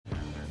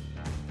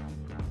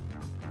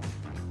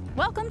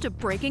Welcome to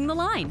Breaking the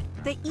Line,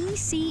 the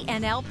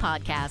ECNL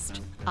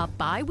Podcast, a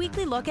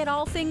bi-weekly look at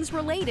all things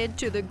related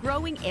to the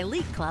growing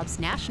elite clubs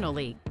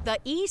nationally, the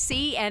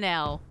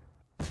ECNL.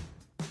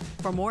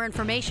 For more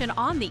information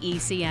on the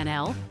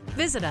ECNL,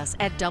 visit us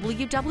at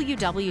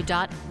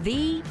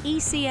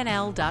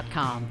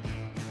www.theecnl.com.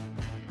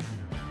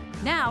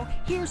 Now,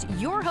 here's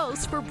your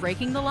host for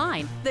Breaking the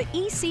Line, the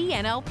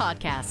ECNL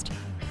Podcast,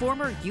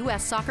 former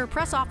U.S. Soccer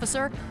press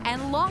officer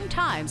and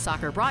longtime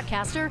soccer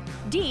broadcaster,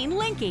 Dean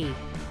Linke.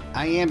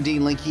 I am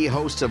Dean Linke,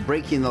 host of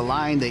Breaking the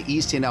Line, the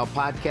ECNL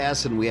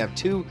Podcast, and we have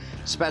two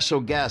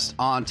special guests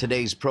on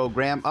today's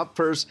program. Up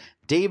first,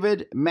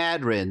 David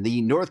Maddren,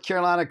 the North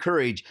Carolina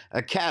Courage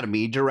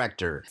Academy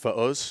Director. For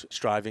us,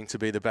 striving to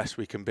be the best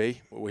we can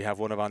be, we have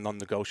one of our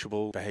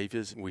non-negotiable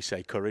behaviours. We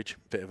say courage, a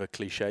bit of a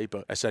cliche,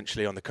 but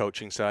essentially on the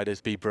coaching side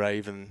is be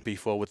brave and be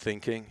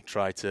forward-thinking.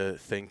 Try to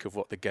think of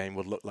what the game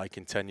would look like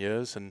in 10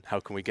 years and how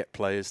can we get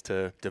players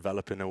to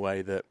develop in a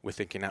way that we're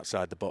thinking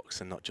outside the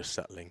box and not just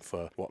settling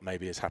for what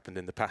maybe has happened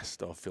in the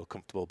past or feel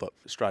comfortable, but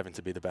striving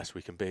to be the best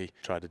we can be.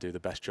 Try to do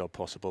the best job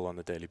possible on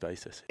a daily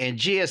basis. And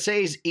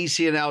GSA's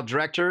ECNL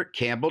Director,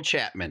 Campbell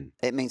Chapman.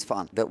 It means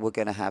fun, that we're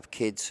going to have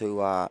kids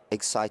who are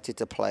excited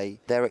to play.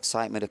 Their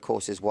excitement, of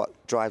course, is what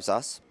drives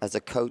us. As a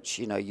coach,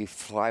 you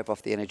thrive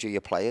off the energy of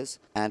your players.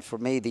 And for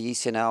me, the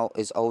ECNL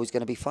is always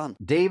going to be fun.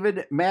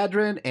 David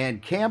Maddren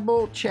and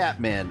Campbell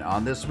Chapman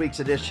on this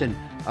week's edition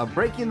of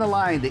Breaking the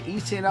Line, the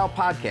ECNL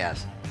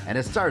Podcast. And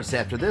it starts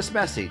after this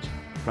message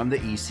from the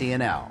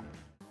ECNL.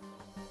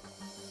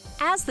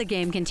 As the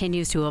game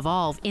continues to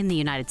evolve in the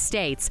United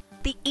States,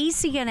 the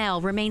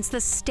ECNL remains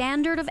the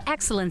standard of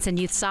excellence in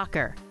youth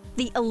soccer.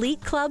 The Elite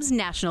Clubs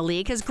National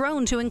League has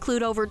grown to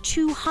include over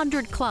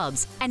 200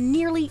 clubs and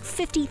nearly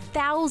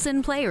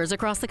 50,000 players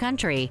across the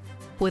country,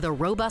 with a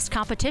robust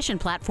competition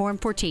platform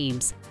for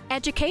teams,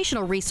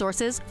 educational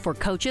resources for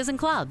coaches and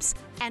clubs,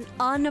 and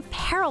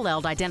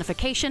unparalleled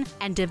identification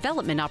and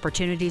development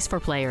opportunities for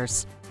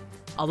players.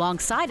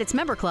 Alongside its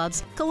member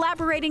clubs,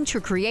 collaborating to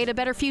create a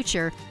better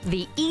future,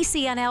 the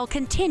ECNL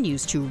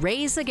continues to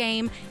raise the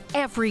game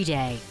every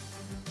day.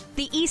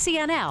 The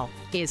ECNL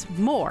is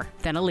more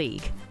than a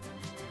league.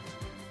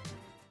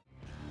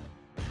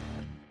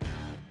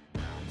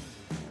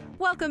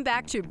 Welcome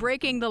back to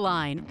Breaking the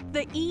Line,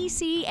 the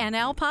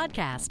ECNL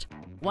Podcast.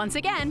 Once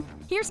again,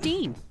 here's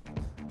Dean.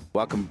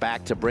 Welcome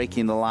back to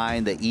Breaking the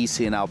Line, the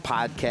ECNL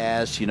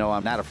Podcast.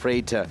 I'm not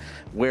afraid to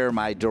wear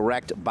my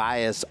direct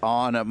bias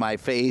on my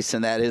face,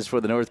 and that is for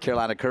the North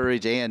Carolina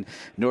Courage and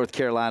North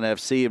Carolina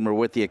FC. And we're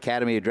with the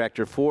Academy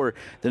Director for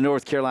the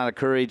North Carolina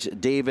Courage,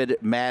 David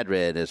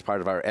Maddren, as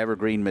part of our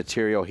evergreen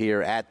material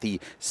here at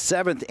the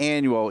 7th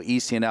Annual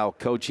ECNL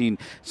Coaching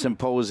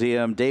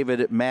Symposium.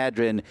 David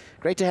Maddren,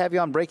 great to have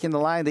you on Breaking the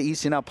Line, the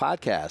ECNL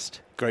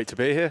Podcast. Great to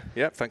be here.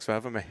 Yep, thanks for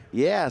having me.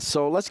 Yeah,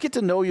 so let's get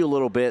to know you a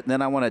little bit, and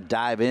then I want to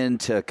dive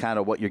into kind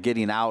of what you're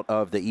getting out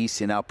of the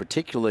ECNL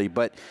particularly.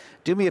 But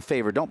do me a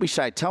favor, don't be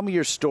shy. Tell me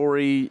your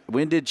story.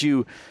 When did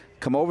you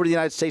come over to the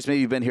United States? Maybe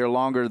you've been here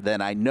longer than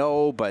I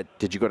know, but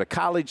did you go to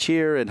college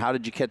here, and how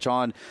did you catch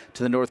on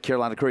to the North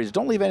Carolina Courage?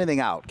 Don't leave anything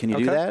out. Can you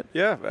do that?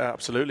 Yeah,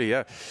 absolutely,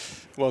 yeah.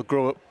 Well,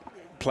 grew up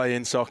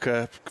playing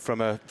soccer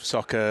from a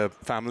soccer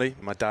family.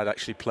 My dad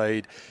actually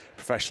played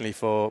professionally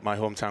for my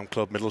hometown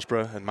club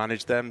Middlesbrough and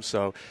managed them,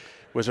 so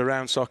was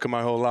around soccer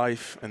my whole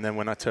life. And then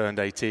when I turned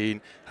 18,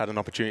 had an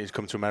opportunity to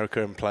come to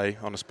America and play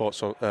on a sports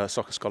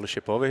soccer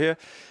scholarship over here.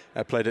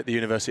 I played at the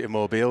University of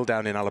Mobile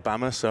down in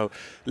Alabama, so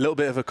a little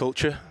bit of a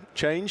culture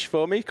change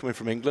for me coming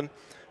from England.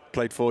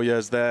 Played 4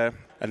 years there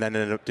and then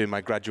ended up doing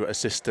my graduate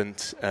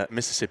assistant at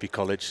Mississippi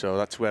College, so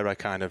that's where I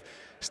kind of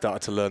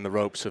started to learn the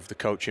ropes of the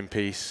coaching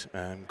piece,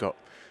 got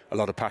a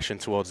lot of passion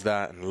towards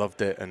that and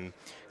loved it and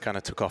kind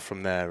of took off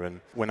from there.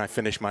 And when I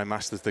finished my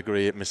master's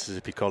degree at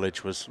Mississippi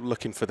College, was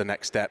looking for the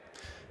next step,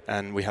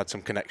 and we had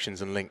some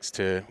connections and links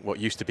to what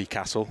used to be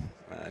Castle,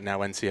 now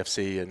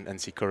NCFC and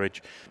NC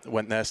Courage.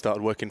 Went there,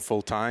 started working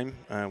full-time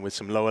with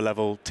some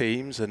lower-level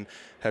teams, and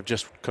have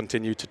just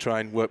continued to try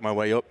and work my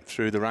way up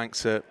through the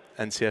ranks at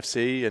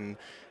NCFC and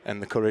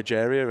the Courage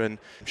area. And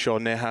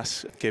Sean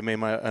Nehas gave me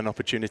an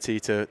opportunity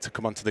to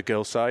come onto the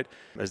girls' side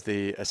as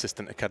the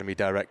Assistant Academy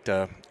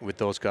Director with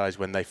those guys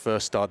when they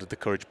first started the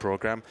Courage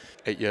program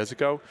 8 years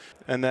ago,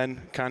 and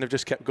then kind of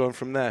just kept going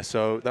from there.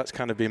 So that's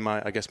kind of been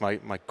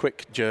my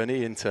quick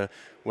journey into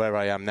where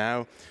I am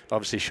now.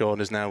 Obviously Sean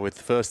is now with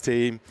the first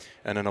team,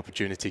 and an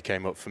opportunity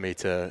came up for me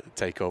to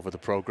take over the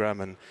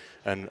program and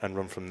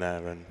run from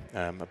there. And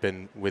I've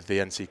been with the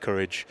NC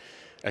Courage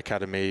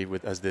Academy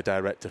as the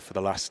director for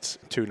the last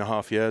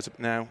 2.5 years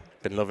now.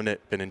 Been loving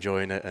it, been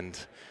enjoying it, and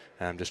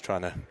I'm just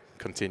trying to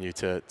continue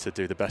to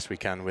do the best we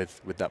can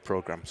with that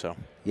program. So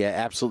yeah,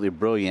 absolutely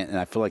brilliant. And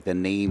I feel like the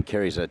name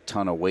carries a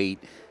ton of weight,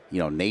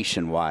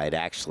 nationwide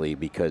actually,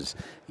 because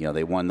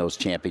they won those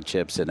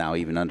championships, and now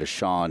even under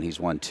Sean, he's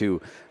won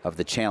 2 of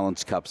the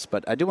Challenge Cups.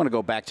 But I do want to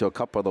go back to a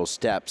couple of those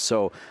steps.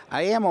 So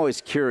I am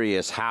always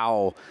curious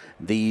how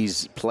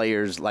these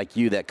players like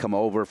you that come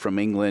over from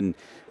England,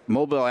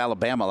 Mobile,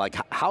 Alabama,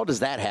 how does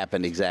that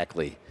happen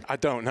exactly? I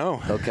don't know.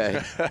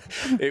 Okay.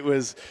 It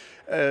was.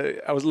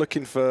 I was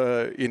looking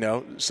for,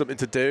 something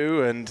to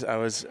do, and I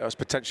was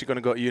potentially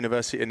going to go to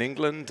university in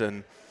England,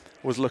 and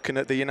was looking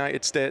at the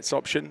United States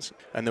options.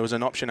 And there was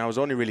an option. I was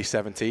only really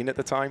 17 at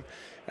the time,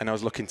 and I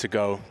was looking to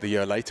go the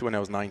year later when I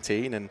was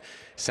 19. And it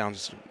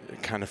sounds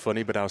kind of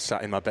funny, but I was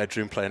sat in my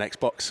bedroom playing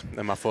Xbox,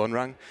 and my phone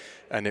rang,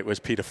 and it was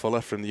Peter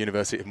Fuller from the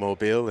University of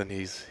Mobile, and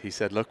he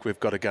said, "Look,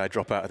 we've got a guy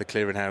drop out of the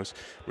clearinghouse.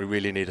 We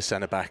really need a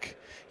centre back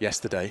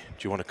yesterday.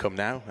 Do you want to come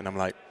now?" And I'm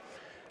like,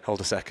 hold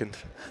a second,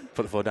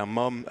 put the phone down.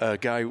 Mum, a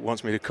guy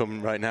wants me to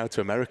come right now to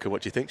America.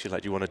 What do you think? She's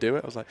like, "Do you want to do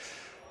it?" I was like,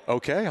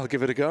 "Okay, I'll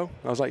give it a go."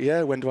 I was like,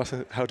 "Yeah,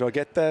 how do I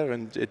get there?"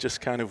 And it just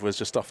kind of was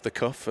just off the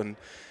cuff, and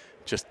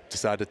just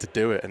decided to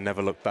do it and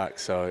never looked back.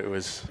 So it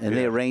was. And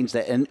they arranged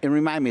that. And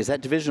remind me, is that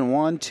Division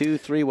 1, 2,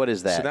 3? What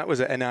is that? So that was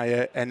at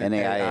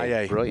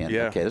NAIA. Brilliant.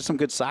 Yeah. Okay, there's some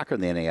good soccer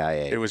in the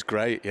NAIA. It was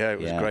great. Yeah, it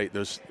was great.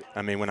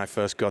 When I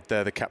first got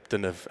there, the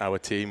captain of our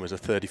team was a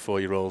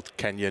 34-year-old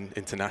Kenyan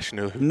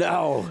international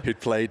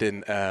who'd played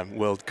in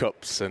World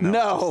Cups. And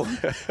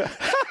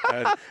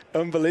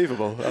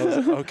unbelievable. I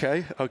was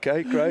like,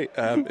 okay, great.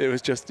 It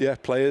was just,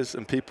 players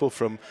and people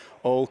from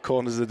all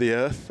corners of the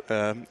earth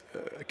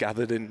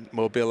gathered in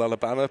Mobile,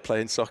 Alabama,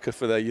 playing soccer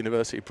for their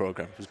university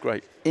program. It was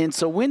great. And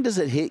so when does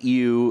it hit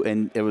you,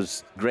 and it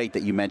was great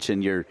that you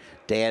mentioned your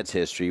dad's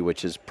history,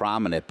 which is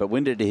prominent, but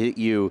when did it hit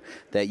you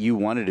that you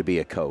wanted to be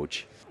a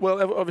coach?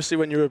 Well, obviously,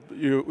 when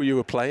you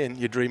were playing,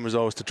 your dream was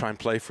always to try and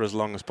play for as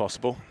long as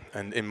possible.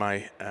 And in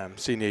my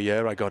senior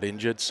year, I got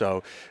injured.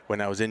 So when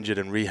I was injured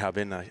and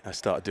rehabbing, I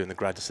started doing the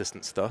grad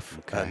assistant stuff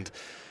and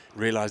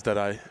realized that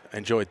I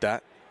enjoyed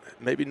that.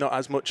 Maybe not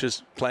as much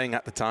as playing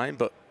at the time,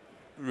 but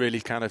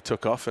really kind of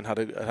took off and had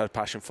a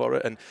passion for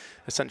it. And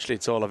essentially,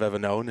 it's all I've ever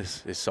known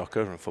is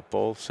soccer and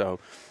football. So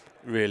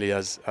really,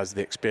 as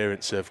the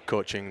experience of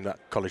coaching that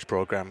college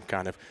program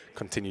kind of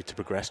continued to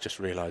progress, just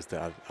realized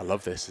that I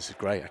love this. This is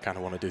great. I kind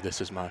of want to do this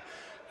as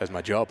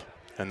my job.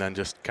 And then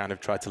just kind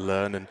of tried to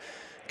learn and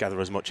gather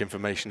as much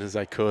information as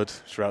I could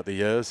throughout the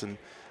years and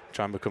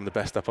try and become the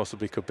best I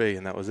possibly could be.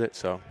 And that was it.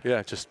 So,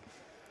 yeah, just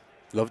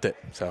loved it.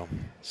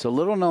 So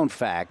little known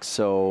fact.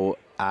 So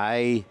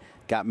I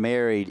got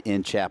married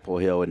in Chapel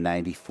Hill in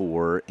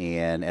 '94,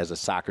 and as a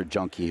soccer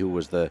junkie who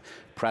was the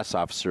press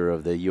officer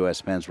of the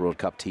U.S. Men's World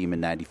Cup team in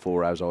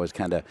 '94, I was always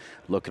kind of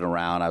looking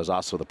around. I was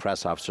also the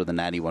press officer of the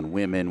 '91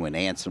 women when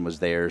Anson was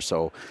there,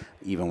 so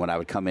even when I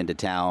would come into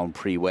town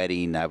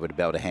pre-wedding, I would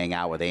be able to hang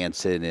out with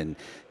Anson and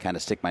kind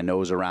of stick my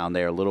nose around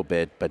there a little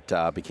bit,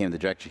 but became the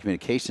director of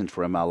communications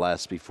for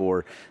MLS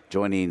before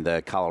joining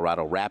the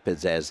Colorado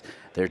Rapids as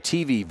their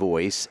TV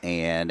voice.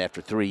 And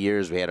after 3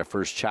 years, we had our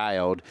first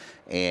child,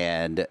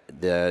 and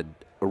the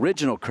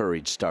original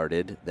Courage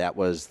started. That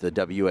was the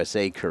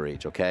WSA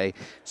Courage, okay?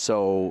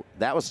 So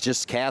that was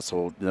just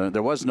Castle.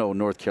 There was no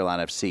North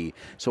Carolina FC.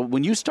 So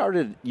when you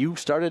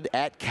started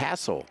at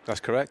Castle. That's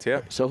correct,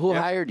 yeah. So who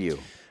hired you?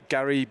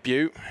 Gary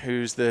Butte,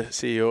 who's the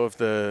CEO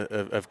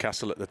of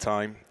Castle at the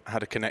time,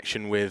 had a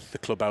connection with the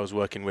club I was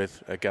working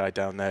with, a guy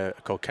down there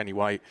called Kenny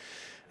White.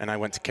 And I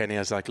went to Kenny. I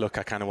was like, look,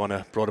 I kind of want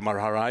to broaden my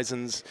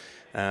horizons.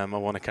 I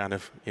want to kind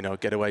of,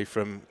 get away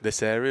from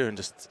this area and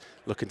just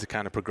looking to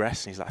kind of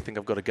progress. And he's like, I think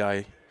I've got a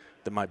guy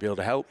that might be able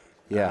to help.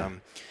 Yeah.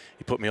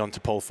 He put me on to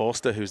Paul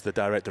Forster, who's the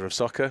director of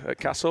soccer at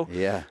Castle.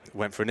 Yeah.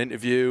 Went for an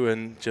interview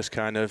and just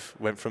kind of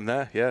went from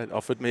there. Yeah.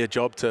 Offered me a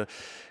job to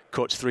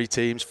coach 3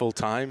 teams full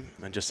time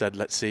and just said,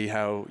 let's see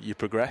how you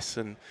progress.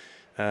 And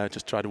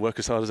just tried to work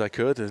as hard as I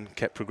could and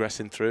kept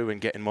progressing through and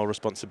getting more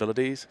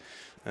responsibilities.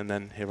 And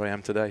then here I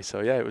am today. So,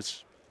 yeah, it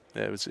was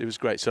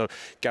great. So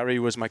Gary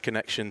was my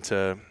connection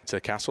to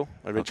Castle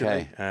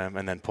originally,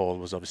 and then Paul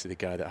was obviously the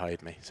guy that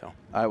hired me. So.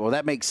 All right, well,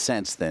 that makes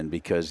sense then,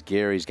 because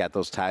Gary's got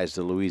those ties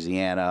to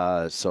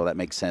Louisiana, so that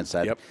makes sense.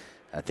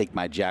 I think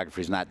my geography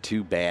is not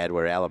too bad,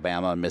 where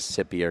Alabama and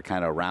Mississippi are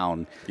kind of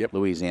around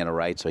Louisiana,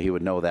 right? So he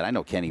would know that. I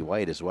know Kenny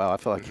White as well. I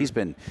feel like he's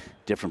been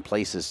different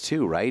places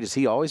too, right? Has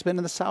he always been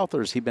in the South, or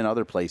has he been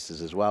other places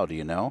as well? Do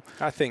you know?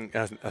 I think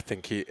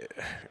he.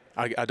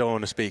 I don't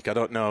want to speak. I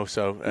don't know.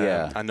 So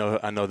I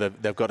know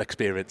they've got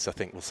experience. I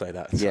think we'll say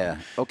that. So, yeah.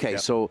 Okay.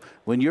 So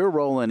when you're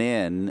rolling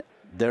in,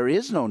 there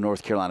is no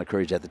North Carolina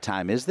Courage at the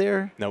time, is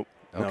there? Nope.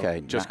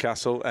 Okay. No, just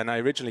Castle. And I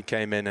originally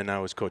came in and I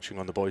was coaching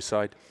on the boys'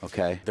 side.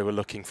 Okay. They were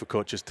looking for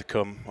coaches to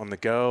come on the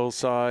girls'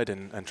 side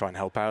and try and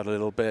help out a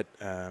little bit.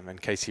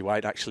 And Casey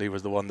White actually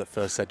was the one that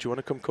first said, do you want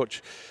to come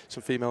coach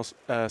some female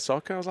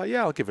soccer? I was like,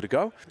 yeah, I'll give it a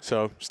go.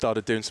 So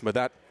started doing some of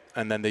that.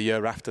 And then the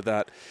year after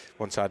that,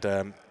 once I'd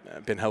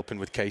been helping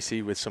with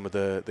Casey with some of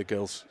the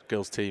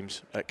girls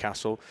teams at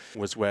Castle,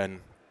 was when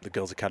the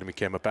Girls Academy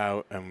came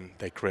about and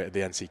they created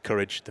the NC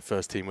Courage. The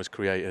first team was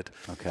created.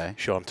 Okay.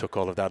 Sean took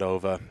all of that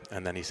over,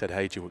 and then he said,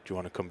 hey, do you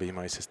want to come be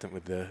my assistant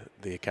with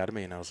the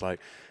academy? And I was like,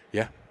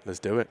 yeah, let's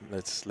do it.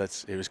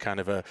 Let's. It was kind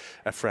of a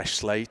fresh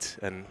slate,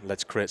 and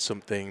let's create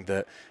something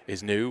that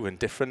is new and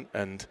different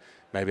and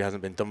maybe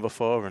hasn't been done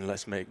before, and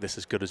let's make this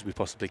as good as we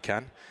possibly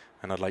can.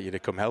 And I'd like you to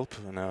come help.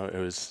 And it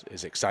was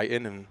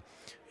exciting, and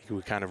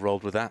we kind of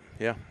rolled with that.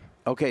 Yeah.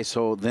 Okay,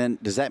 so then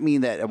does that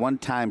mean that at one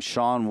time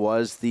Sean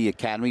was the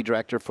academy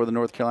director for the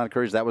North Carolina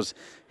Courage? That was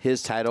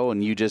his title,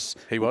 and you just...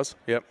 He was,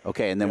 yep.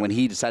 Okay, and then when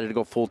he decided to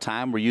go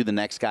full-time, were you the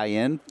next guy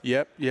in?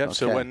 Yep. Okay.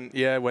 So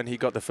when he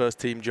got the first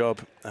team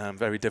job,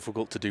 very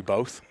difficult to do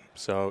both.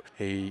 So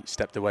he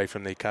stepped away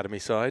from the academy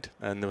side,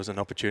 and there was an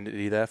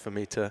opportunity there for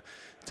me to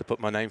put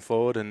my name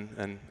forward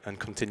and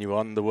continue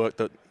on the work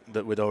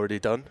that we'd already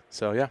done.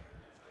 So, yeah.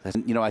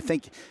 I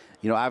think...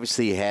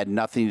 obviously it had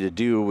nothing to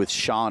do with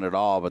Sean at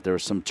all, but there were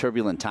some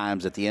turbulent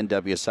times at the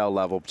NWSL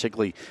level,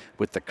 particularly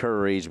with the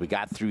Courage. We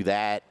got through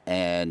that,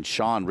 and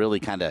Sean really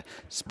kind of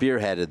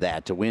spearheaded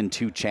that to win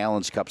 2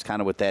 Challenge Cups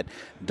kind of with that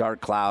dark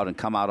cloud and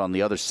come out on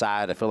the other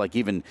side. I feel like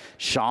even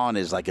Sean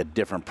is like a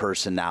different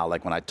person now.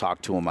 Like when I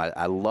talk to him,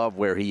 I love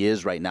where he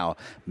is right now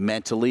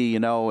mentally,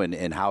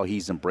 and how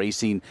he's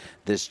embracing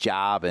this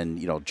job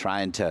and,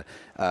 trying to,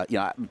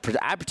 I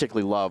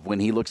particularly love when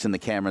he looks in the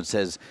camera and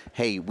says,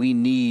 hey, we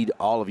need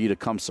all of you to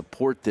come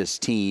support this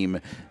team.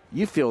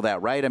 You feel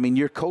that, right? I mean,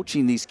 you're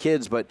coaching these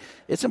kids, but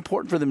it's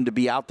important for them to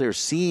be out there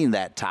seeing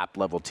that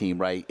top-level team,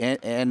 right,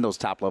 and those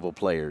top-level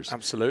players.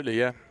 Absolutely,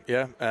 yeah.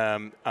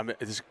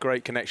 It's a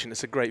great connection.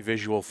 It's a great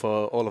visual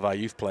for all of our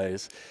youth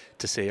players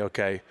to see,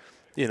 okay,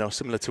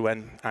 similar to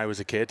when I was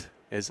a kid,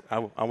 is I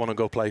want to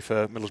go play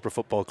for Middlesbrough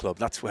Football Club.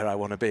 That's where I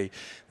want to be.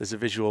 There's a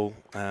visual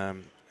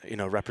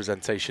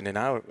representation in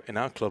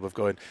our club of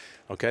going,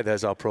 okay,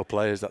 there's our pro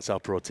players, that's our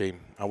pro team.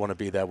 I want to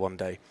be there one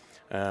day.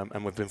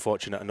 And we've been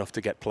fortunate enough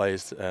to get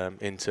players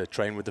in to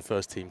train with the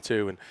first team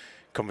too. And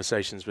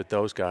conversations with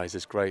those guys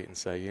is great, and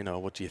say,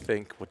 what do you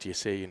think? What do you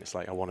see? And it's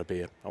like, I want to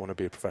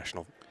be a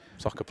professional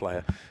soccer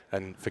player.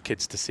 And for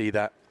kids to see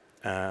that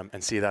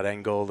and see that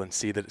end goal and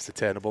see that it's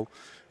attainable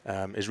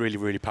is really,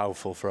 really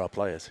powerful for our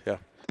players. Yeah.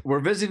 We're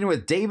visiting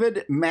with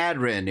David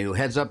Maddren, who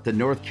heads up the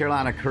North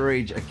Carolina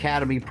Courage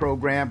Academy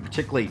program,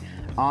 particularly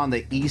on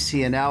the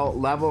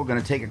ECNL level. We're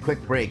going to take a quick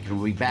break, and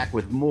we'll be back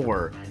with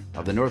more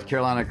of the North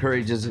Carolina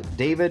Courage's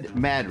David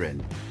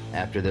Maddren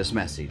after this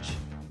message.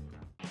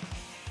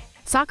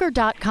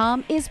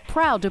 Soccer.com is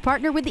proud to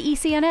partner with the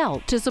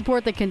ECNL to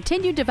support the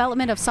continued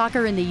development of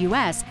soccer in the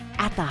U.S.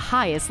 at the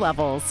highest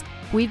levels.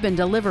 We've been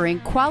delivering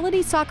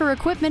quality soccer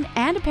equipment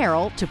and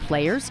apparel to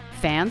players,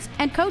 fans,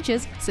 and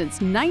coaches since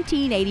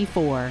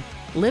 1984.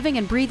 Living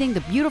and breathing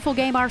the beautiful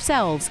game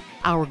ourselves,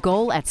 our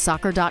goal at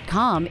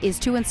Soccer.com is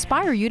to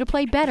inspire you to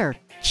play better,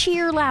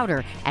 cheer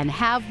louder, and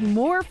have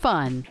more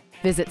fun.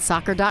 Visit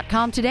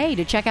Soccer.com today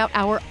to check out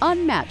our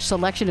unmatched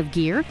selection of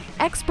gear,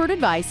 expert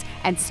advice,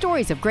 and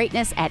stories of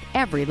greatness at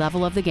every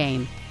level of the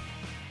game.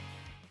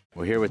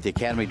 We're here with the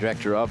Academy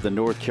Director of the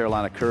North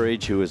Carolina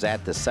Courage, who is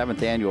at the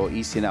 7th Annual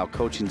ECNL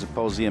Coaching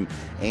Symposium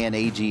and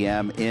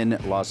AGM in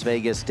Las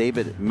Vegas,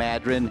 David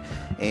Maddren.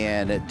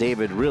 And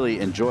David, really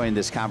enjoying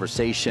this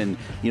conversation.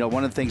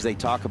 One of the things they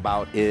talk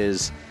about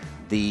is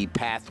the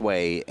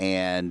pathway.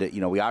 And,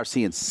 we are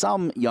seeing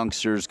some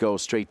youngsters go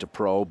straight to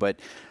pro, but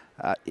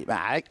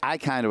I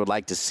kind of would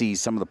like to see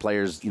some of the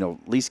players,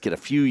 at least get a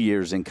few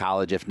years in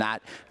college, if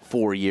not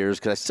 4 years,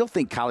 because I still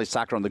think college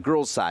soccer on the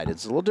girls' side,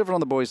 it's a little different on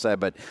the boys' side,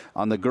 but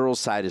on the girls'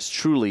 side is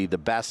truly the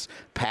best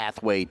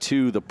pathway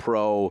to the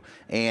pro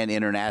and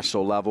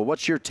international level.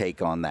 What's your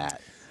take on that?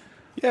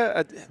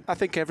 Yeah, I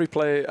think every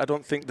player, I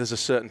don't think there's a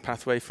certain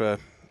pathway for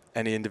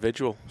any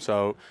individual.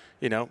 So,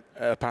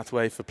 a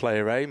pathway for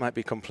player A might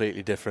be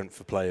completely different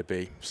for player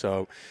B.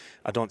 So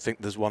I don't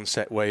think there's one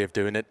set way of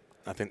doing it.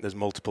 I think there's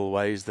multiple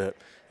ways that,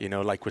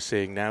 like we're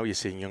seeing now, you're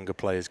seeing younger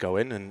players go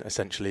in, and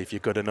essentially if you're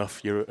good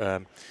enough,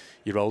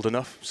 you're old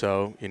enough.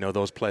 So,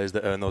 those players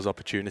that earn those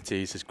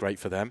opportunities is great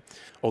for them.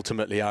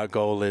 Ultimately, our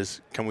goal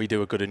is, can we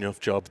do a good enough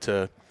job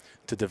to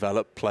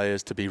develop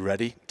players to be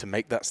ready to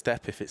make that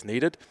step if it's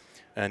needed?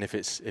 And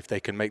if they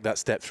can make that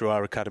step through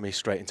our academy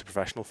straight into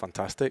professional,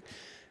 fantastic.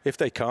 If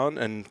they can't,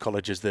 and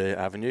college is the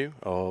avenue,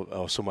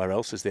 or somewhere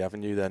else is the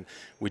avenue, then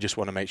we just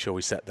want to make sure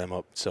we set them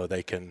up so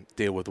they can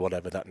deal with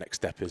whatever that next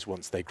step is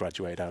once they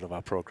graduate out of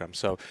our program.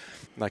 So,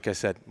 like I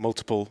said,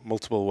 multiple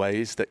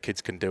ways that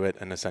kids can do it,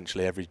 and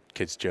essentially every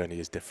kid's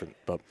journey is different.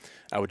 But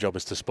our job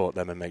is to support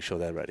them and make sure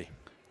they're ready.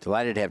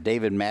 Delighted to have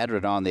David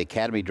Maddren on, the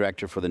Academy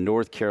Director for the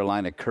North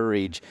Carolina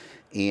Courage.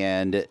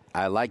 And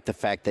I like the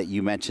fact that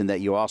you mentioned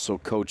that you also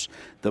coach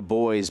the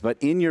boys. But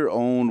in your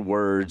own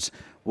words,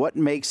 what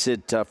makes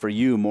it for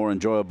you more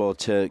enjoyable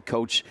to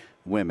coach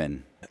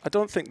women? I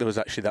don't think there was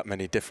actually that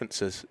many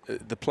differences.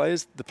 The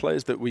players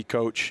that we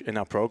coach in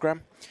our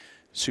program,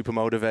 super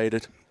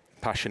motivated,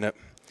 passionate,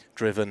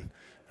 driven,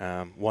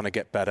 want to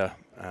get better,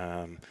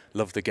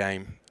 love the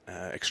game,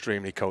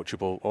 extremely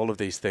coachable. All of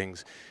these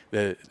things,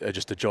 they're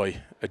just a joy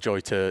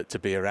to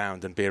be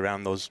around, and be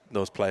around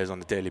those players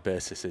on a daily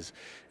basis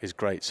is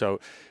great.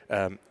 So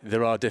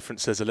there are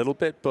differences a little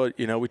bit, but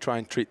we try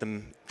and treat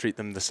them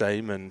the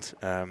same, and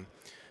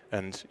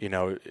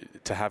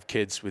to have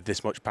kids with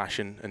this much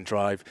passion and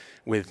drive,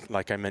 with,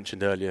 like I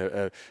mentioned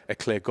earlier, a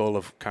clear goal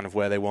of kind of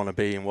where they want to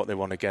be and what they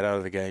want to get out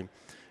of the game,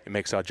 it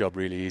makes our job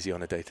really easy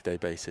on a day-to-day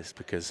basis,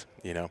 because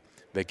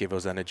they give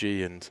us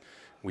energy and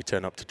we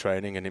turn up to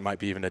training, and it might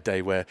be even a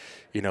day where,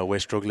 we're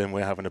struggling,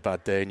 we're having a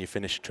bad day, and you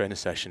finish a training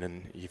session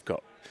and you've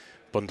got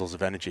bundles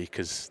of energy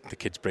because the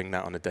kids bring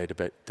that on a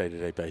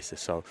day-to-day basis.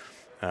 So,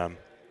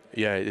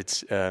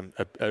 it's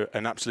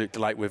an absolute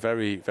delight. We're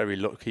very, very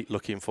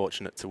lucky and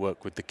fortunate to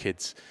work with the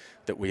kids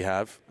that we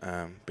have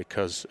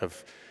because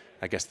of,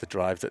 I guess, the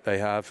drive that they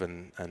have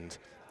and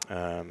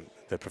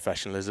the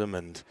professionalism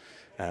and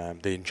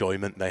the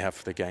enjoyment they have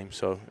for the game.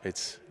 So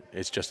it's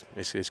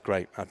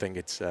great. I think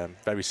it's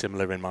very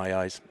similar in my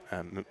eyes.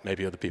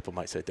 Maybe other people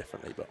might say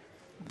differently, but.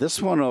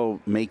 This one will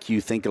make you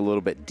think a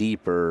little bit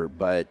deeper,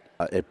 but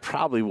it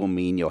probably will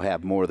mean you'll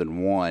have more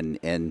than one,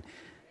 and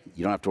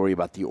you don't have to worry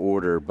about the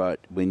order.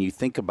 But when you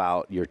think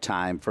about your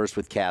time, first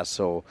with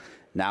Castle,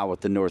 now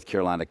with the North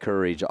Carolina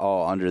Courage,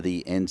 all under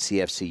the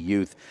NCFC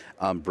Youth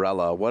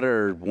umbrella, what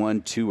are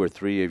 1, 2, or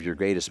 3 of your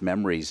greatest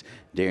memories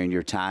during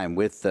your time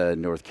with the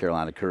North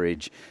Carolina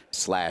Courage /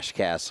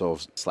 Castle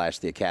 /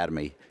 the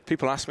Academy?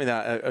 People ask me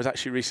that. I was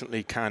actually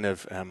recently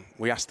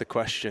we asked the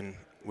question.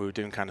 We were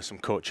doing kind of some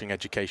coaching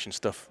education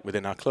stuff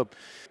within our club,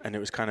 and it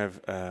was kind of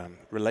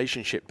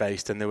relationship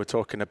based, and they were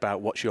talking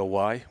about what's your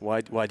why? Why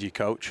do you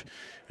coach?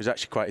 It was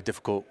actually quite a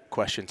difficult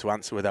question to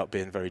answer without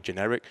being very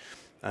generic.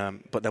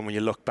 But then when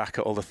you look back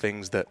at all the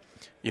things that,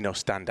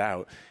 stand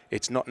out,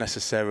 it's not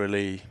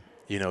necessarily,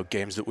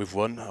 games that we've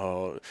won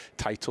or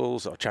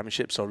titles or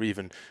championships or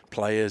even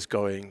players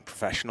going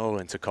professional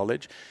into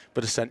college,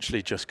 but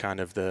essentially just kind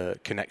of the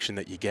connection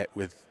that you get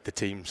with the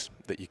teams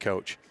that you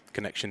coach,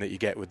 connection that you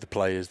get with the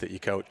players that you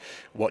coach,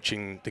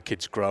 watching the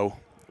kids grow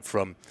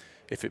from,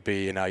 if it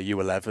be in our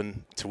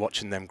U11, to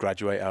watching them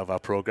graduate out of our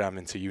program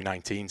into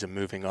U19s and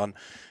moving on,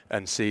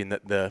 and seeing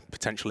that the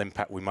potential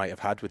impact we might have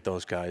had with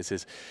those guys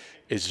is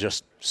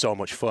just so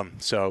much fun.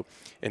 So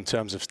in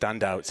terms of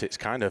standouts, it's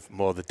kind of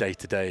more the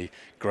day-to-day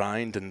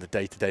grind and the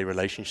day-to-day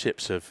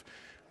relationships of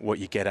what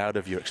you get out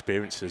of your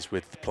experiences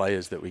with the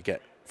players that we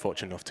get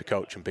fortunate enough to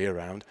coach and be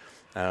around.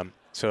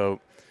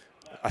 So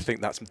I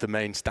think that's the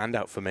main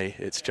standout for me.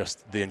 It's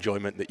just the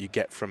enjoyment that you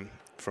get from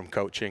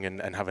coaching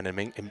and having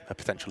a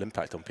potential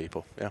impact on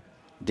people. Yeah.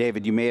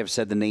 David, you may have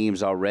said the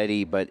names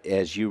already, but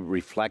as you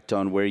reflect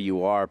on where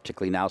you are,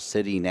 particularly now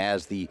sitting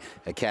as the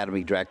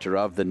Academy Director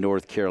of the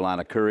North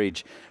Carolina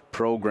Courage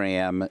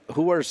program,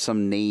 who are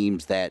some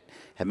names that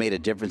have made a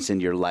difference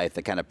in your life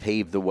that kind of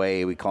paved the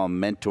way? We call them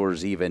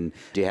mentors even.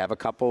 Do you have a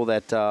couple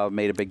that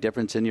made a big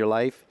difference in your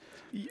life?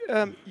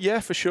 Yeah,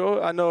 for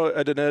sure. I know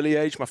at an early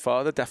age, my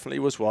father definitely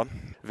was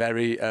one.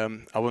 Very, I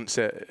wouldn't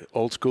say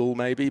old school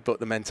maybe, but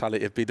the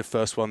mentality of be the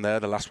first one there,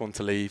 the last one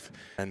to leave,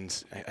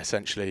 and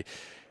essentially,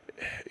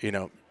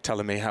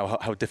 telling me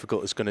how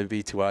difficult it's going to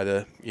be to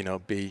either,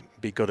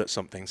 be good at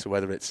something. So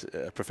whether it's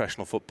a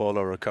professional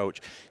footballer or a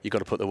coach, you've got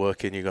to put the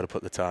work in, you've got to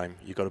put the time,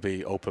 you've got to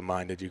be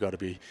open-minded, you've got to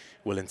be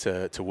willing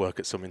to work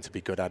at something to be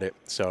good at it.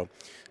 So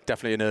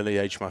definitely an early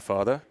age, my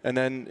father. And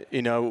then,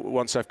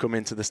 once I've come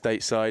into the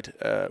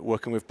stateside,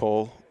 working with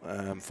Paul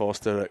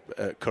Forster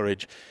at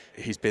Courage,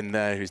 he's been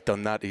there, he's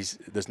done that.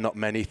 There's not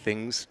many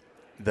things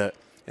that,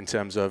 in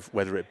terms of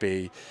whether it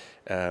be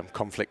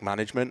conflict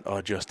management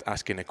or just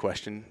asking a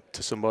question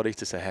to somebody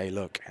to say, hey,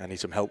 look, I need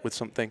some help with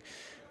something,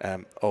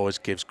 always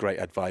gives great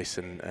advice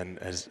and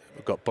has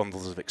got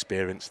bundles of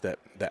experience that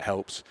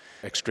helps.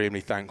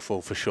 Extremely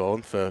thankful for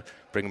Sean for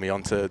bringing me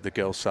onto the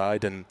girls'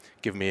 side and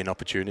giving me an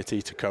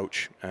opportunity to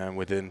coach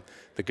within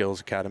the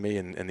Girls' Academy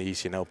and the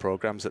ECNL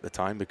programs at the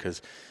time,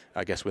 because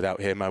I guess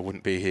without him I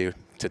wouldn't be here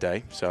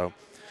today. So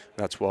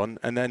that's one.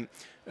 And then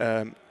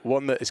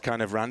one that is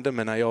kind of random,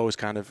 and I always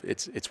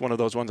it's one of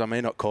those ones I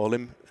may not call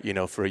him,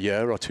 for a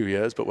year or 2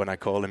 years, but when I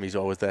call him, he's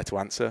always there to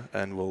answer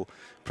and will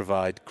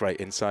provide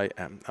great insight.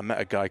 I met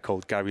a guy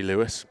called Gary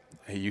Lewis.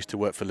 He used to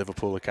work for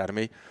Liverpool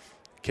Academy,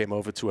 came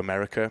over to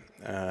America,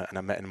 and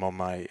I met him on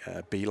my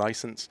B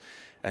license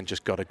and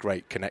just got a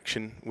great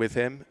connection with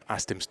him.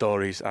 Asked him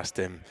stories, asked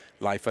him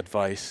life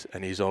advice,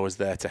 and he's always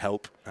there to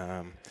help.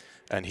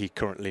 And he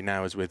currently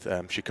now is with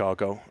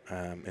Chicago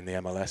in the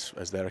MLS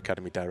as their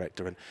academy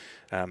director,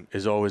 and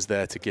is always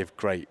there to give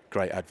great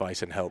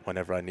advice and help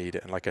whenever I need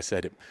it. And like I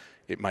said,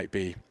 it might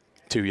be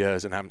 2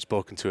 years and I haven't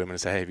spoken to him and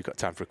say, hey, have you got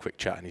time for a quick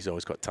chat? And he's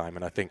always got time.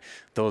 And I think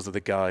those are the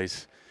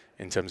guys,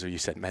 in terms of, you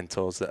said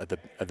mentors, that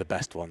are the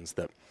best ones.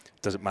 That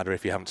doesn't matter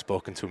if you haven't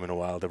spoken to them in a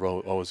while, they're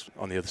always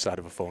on the other side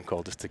of a phone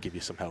call just to give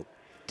you some help.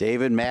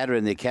 David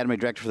Maddren, the Academy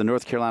Director for the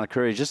North Carolina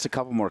Courage. Just a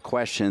couple more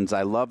questions.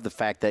 I love the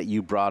fact that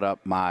you brought up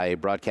my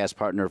broadcast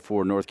partner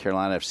for North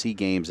Carolina FC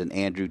games, and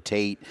Andrew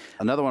Tate.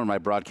 Another one of my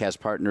broadcast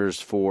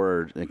partners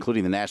for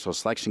including the national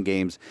selection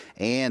games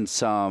and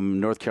some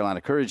North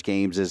Carolina Courage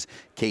games is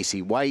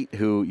Casey White,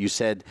 who you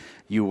said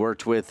you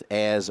worked with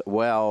as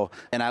well.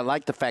 And I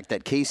like the fact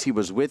that Casey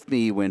was with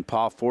me when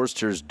Paul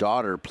Forster's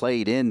daughter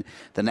played in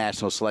the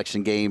national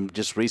selection game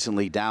just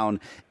recently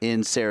down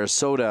in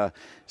Sarasota.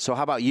 So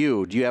how about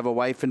you? Do you have a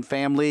wife and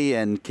family,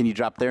 and can you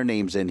drop their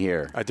names in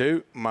here? I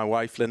do. My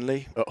wife,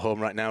 Lindley, at home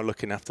right now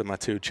looking after my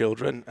 2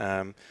 children,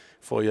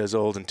 4 years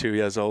old and 2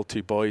 years old,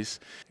 2 boys.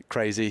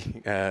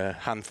 Crazy,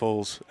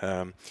 handfuls.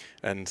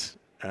 And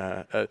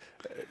I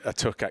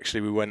took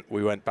actually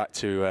we went back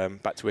to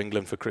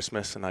England for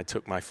Christmas, and I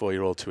took my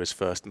 4-year-old to his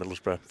first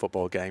Middlesbrough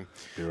football game.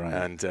 You're right.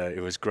 And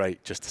it was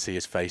great just to see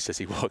his face as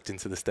he walked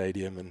into the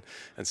stadium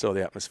and saw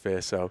the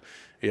atmosphere. So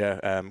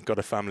yeah, got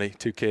a family,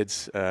 2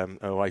 kids, a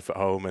wife at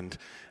home, and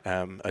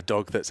a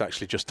dog that's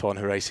actually just torn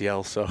her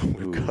ACL. So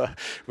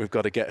we've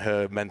got to get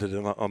her mended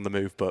and on the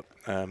move. But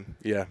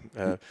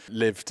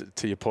lived,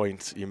 to your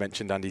point, you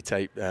mentioned Andy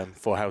Tate,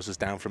 4 houses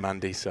down from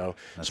Andy. So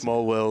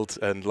small world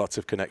and lots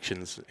of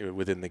connections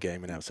within the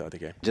game and outside the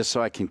game. Just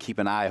so I can keep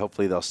an eye,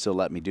 hopefully they'll still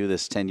let me do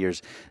this 10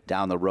 years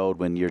down the road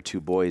when your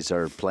 2 boys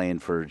are playing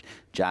for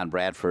John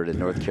Bradford at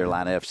North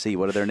Carolina FC.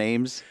 What are their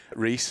names?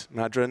 Reese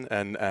Maddren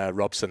and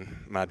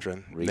Robson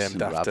Maddren,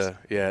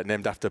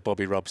 named after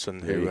Bobby Robson,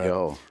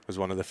 who was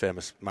one of the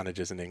famous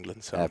managers in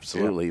England. So,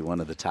 absolutely, one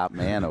of the top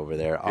man over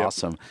there. Yep.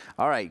 Awesome.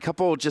 All right, a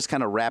couple just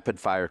kind of rapid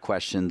fire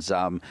questions.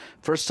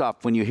 First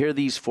off, when you hear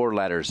these 4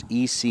 letters,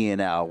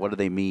 ECNL, what do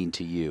they mean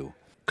to you?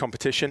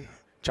 Competition,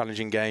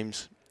 challenging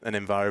games, an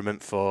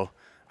environment for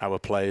our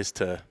players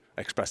to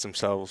express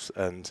themselves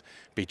and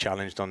be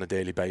challenged on a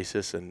daily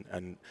basis,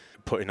 and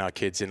putting our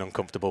kids in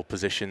uncomfortable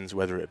positions,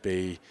 whether it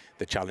be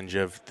the challenge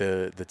of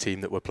the team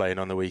that we're playing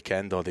on the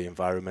weekend or the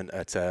environment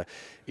at a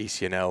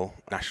ECNL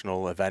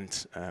national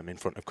event in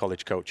front of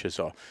college coaches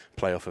or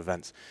playoff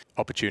events.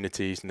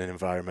 Opportunities and an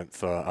environment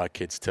for our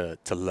kids to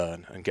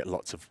learn and get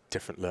lots of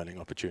different learning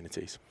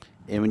opportunities.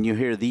 And when you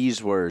hear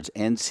these words,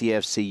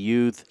 NCFC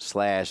Youth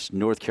 /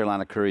 North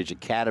Carolina Courage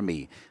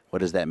Academy, what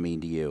does that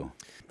mean to you?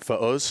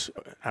 For us,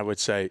 I would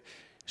say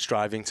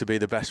striving to be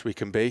the best we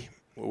can be.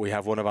 We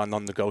have one of our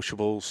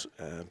non-negotiables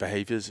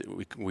behaviours.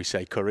 We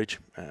say courage,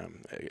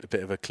 a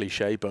bit of a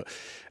cliche, but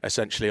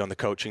essentially on the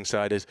coaching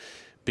side is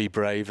be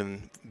brave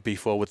and be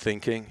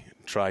forward-thinking.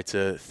 Try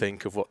to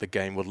think of what the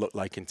game would look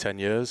like in 10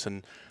 years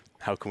and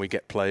how can we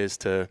get players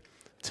to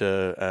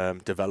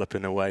develop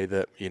in a way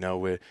that, you know,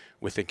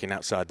 we're thinking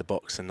outside the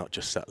box and not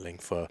just settling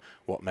for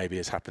what maybe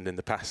has happened in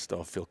the past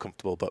or feel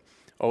comfortable, but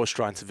always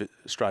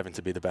striving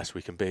to be the best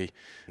we can be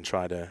and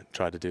try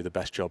to do the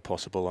best job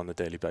possible on a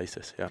daily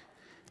basis. Yeah.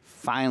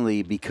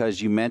 Finally,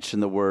 because you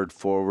mentioned the word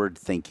forward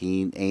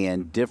thinking,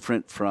 and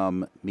different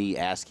from me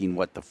asking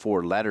what the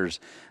 4 letters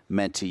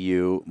meant to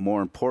you,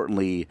 more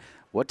importantly,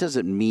 what does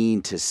it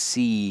mean to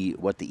see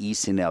what the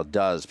ECNL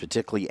does,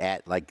 particularly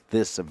at like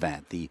this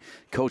event, the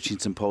coaching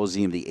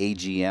symposium, the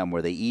AGM,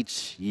 where they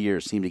each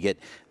year seem to get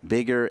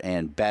bigger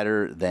and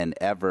better than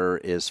ever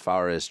as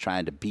far as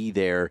trying to be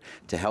there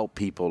to help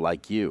people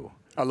like you?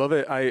 I love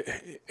it.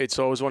 It's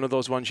always one of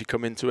those ones you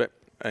come into it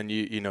and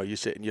you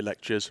sit in your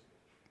lectures,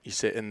 you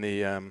sit in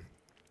the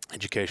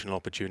educational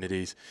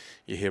opportunities,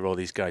 you hear all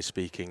these guys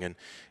speaking, and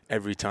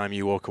every time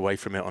you walk away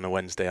from it on a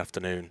Wednesday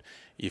afternoon,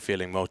 you're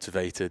feeling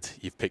motivated.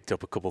 You've picked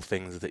up a couple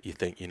things that you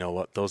think, you know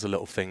what, those are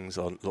little things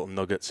or little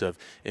nuggets of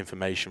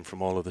information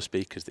from all of the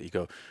speakers that you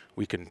go,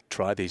 we can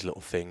try these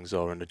little things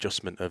or an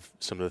adjustment of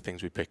some of the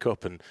things we pick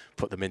up and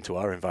put them into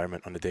our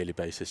environment on a daily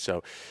basis.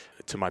 So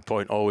to my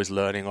point, always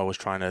learning, always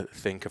trying to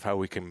think of how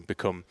we can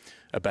become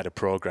a better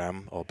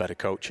program or better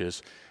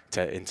coaches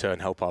to in turn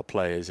help our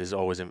players is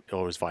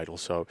always vital.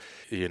 So,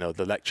 you know,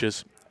 the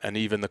lectures and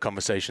even the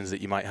conversations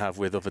that you might have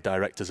with other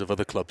directors of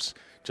other clubs,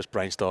 just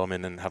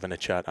brainstorming and having a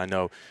chat. I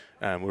know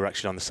we were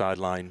actually on the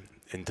sideline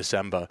in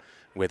December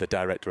with a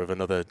director of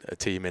another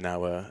team in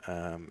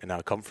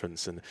our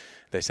conference, and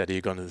they said, "Are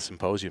you going to the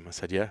symposium?" I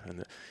said, "Yeah."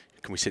 And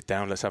can we sit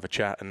down? Let's have a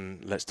chat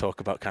and let's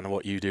talk about kind of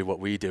what you do, what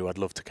we do. I'd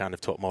love to kind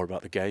of talk more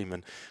about the game,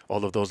 and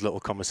all of those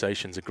little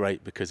conversations are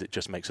great because it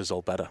just makes us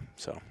all better.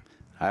 So.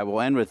 I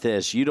will end with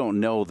this. You don't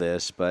know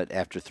this, but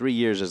after 3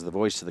 years as the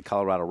voice of the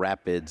Colorado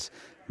Rapids,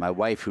 my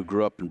wife, who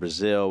grew up in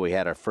Brazil, we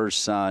had our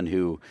first son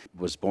who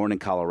was born in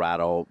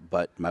Colorado,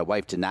 but my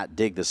wife did not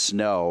dig the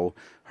snow.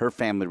 Her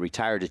family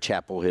retired to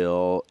Chapel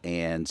Hill,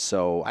 and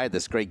so I had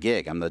this great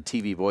gig. I'm the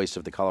TV voice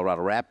of the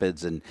Colorado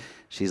Rapids, and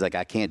she's like,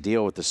 I can't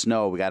deal with the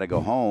snow. We got to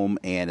go home,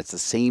 and it's the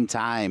same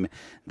time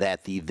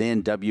that the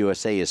then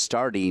WSA is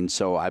starting,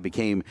 so I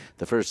became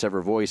the first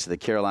ever voice of the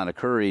Carolina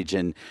Courage,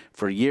 and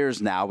for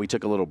years now, we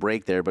took a little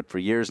break there, but for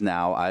years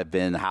now, I've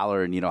been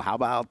hollering, you know, how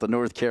about the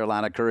North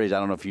Carolina Courage? I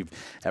don't know if you've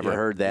ever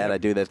heard that. I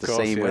do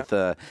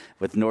that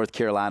with North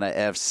Carolina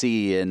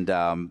FC,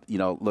 and, you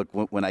know, look,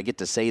 when I get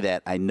to say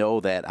that, I know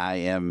that I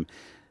am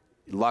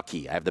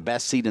lucky. I have the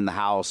best seat in the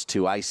house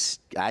to, I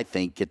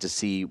think, get to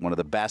see one of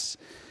the best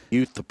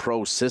youth to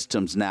pro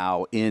systems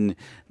now in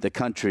the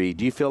country.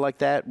 Do you feel like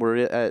that? We're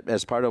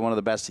as part of one of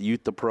the best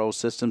youth to pro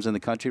systems in the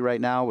country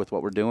right now with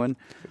what we're doing?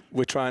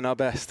 We're trying our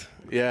best.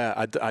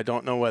 Yeah, I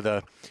don't know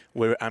whether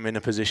I'm in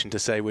a position to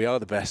say we are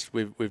the best.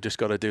 We've just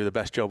got to do the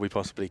best job we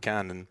possibly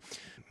can. And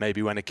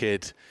maybe when a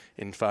kid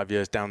in 5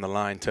 years down the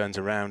line turns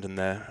around and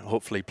they're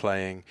hopefully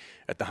playing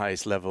at the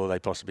highest level they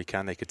possibly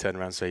can, they could turn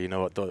around and say, you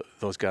know what,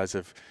 those guys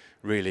have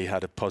really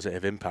had a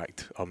positive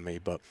impact on me.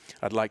 But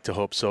I'd like to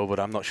hope so, but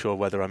I'm not sure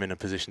whether I'm in a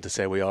position to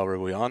say we are or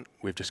we aren't.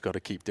 We've just got to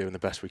keep doing the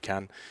best we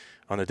can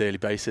on a daily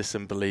basis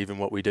and believe in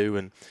what we do.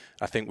 And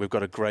I think we've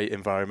got a great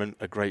environment,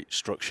 a great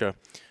structure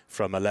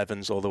from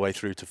 11s all the way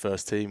through to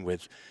first team,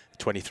 with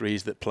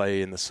 23s that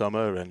play in the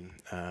summer and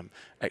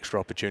extra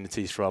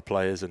opportunities for our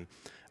players. And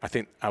I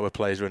think our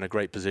players are in a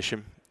great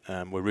position.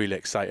 We're really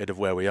excited of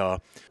where we are.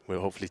 We'll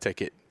hopefully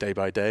take it day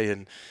by day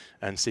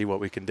and see what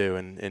we can do.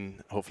 And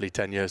in hopefully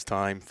 10 years'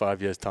 time,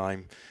 5 years'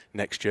 time,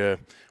 next year,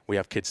 we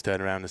have kids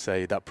turn around and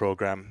say, that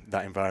program,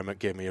 that environment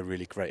gave me a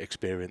really great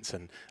experience,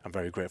 and I'm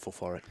very grateful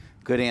for it.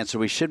 Good answer.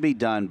 We should be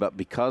done, but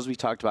because we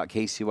talked about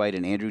Casey White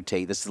and Andrew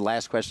Tate, this is the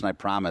last question, I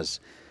promise.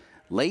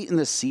 Late in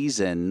the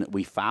season,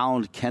 we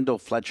found Kendall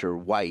Fletcher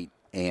White,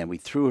 and we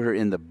threw her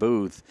in the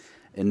booth.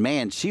 And,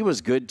 man, she was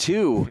good,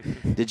 too.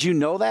 Did you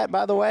know that,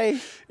 by the way?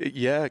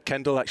 Yeah,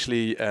 Kendall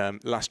actually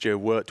last year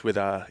worked with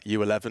our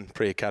U11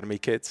 pre-academy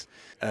kids.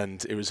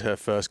 And it was her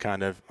first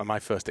my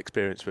first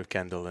experience with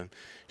Kendall. And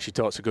she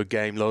taught us a good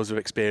game, loads of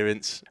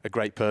experience, a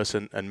great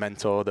person and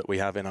mentor that we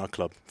have in our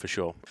club, for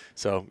sure.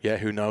 So, yeah,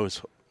 who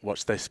knows?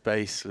 Watch this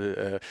space.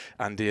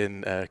 Andy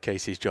and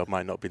Casey's job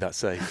might not be that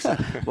safe. So.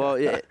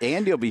 Well,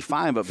 Andy will be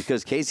fine, but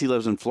because Casey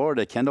lives in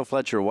Florida, Kendall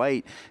Fletcher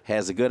White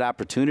has a good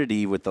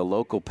opportunity with the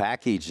local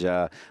package.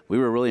 We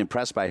were really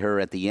impressed by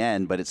her at the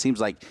end, but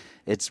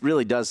it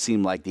really does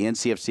seem like the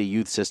NCFC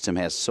youth system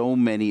has so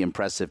many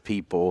impressive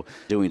people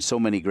doing so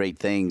many great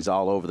things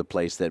all over the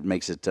place that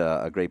makes it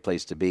a great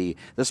place to be.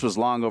 This was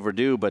long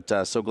overdue,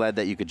 but so glad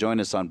that you could join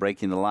us on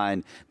Breaking the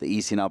Line, the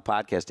ECNL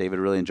podcast. David,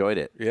 really enjoyed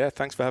it. Yeah,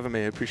 thanks for having me.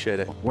 I appreciate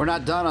it. We're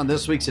not done on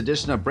this week's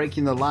edition of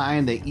Breaking the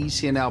Line, the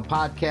ECNL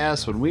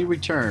podcast. When we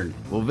return,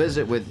 we'll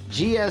visit with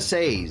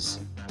GSA's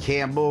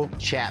Campbell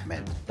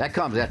Chapman. That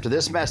comes after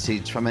this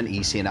message from an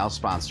ECNL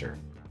sponsor.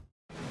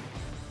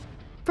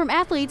 From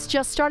athletes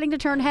just starting to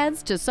turn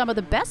heads to some of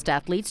the best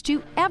athletes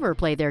to ever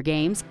play their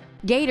games,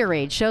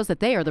 Gatorade shows that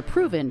they are the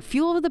proven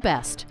fuel of the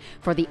best.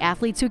 For the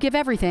athletes who give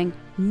everything,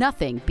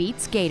 nothing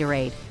beats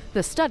Gatorade,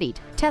 the studied,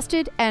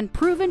 tested, and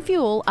proven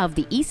fuel of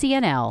the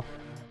ECNL.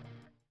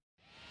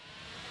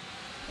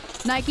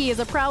 Nike is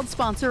a proud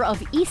sponsor of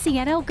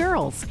ECNL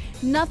Girls.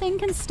 Nothing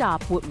can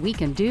stop what we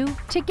can do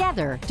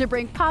together to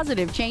bring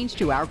positive change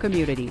to our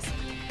communities.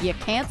 You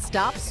can't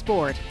stop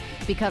sport,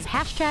 because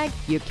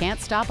 #you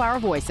can't stop our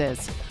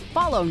voices.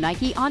 Follow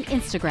Nike on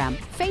Instagram,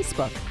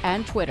 Facebook,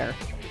 and Twitter.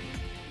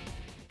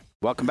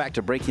 Welcome back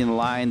to Breaking the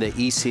Line, the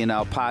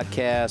ECNL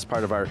podcast,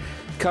 part of our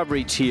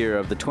coverage here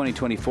of the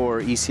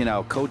 2024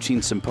 ECNL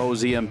Coaching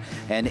Symposium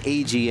and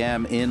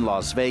AGM in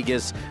Las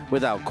Vegas.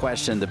 Without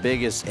question, the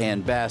biggest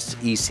and best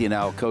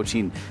ECNL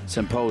Coaching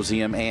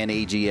Symposium and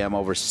AGM.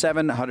 Over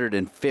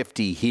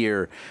 750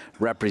 here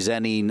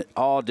representing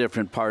all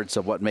different parts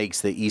of what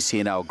makes the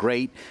ECNL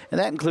great. And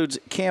that includes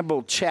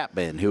Campbell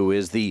Chapman, who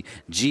is the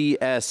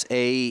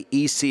GSA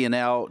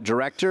ECNL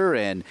director.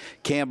 And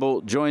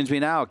Campbell joins me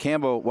now.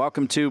 Campbell,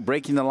 welcome to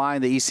Breaking the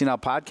Line, the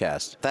ECNL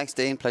podcast. Thanks,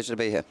 Dean. Pleasure to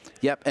be here.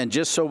 Yep. And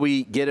just so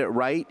we get it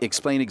right,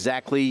 explain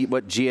exactly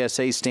what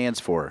GSA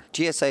stands for.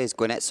 GSA is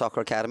Gwinnett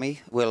Soccer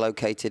Academy. We're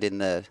located in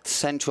the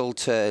central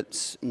to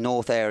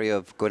north area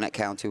of Gwinnett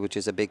County, which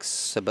is a big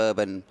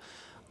suburban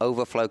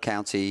overflow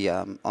county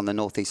on the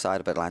northeast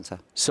side of Atlanta.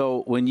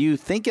 So when you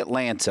think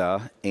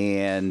Atlanta,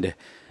 and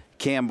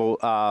Campbell,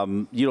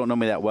 you don't know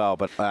me that well,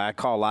 but I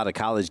call a lot of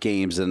college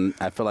games, and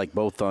I feel like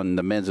both on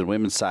the men's and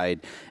women's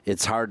side,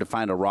 it's hard to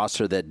find a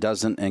roster that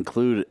doesn't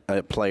include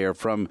a player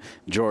from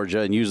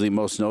Georgia, and usually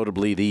most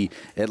notably the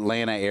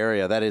Atlanta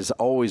area. That has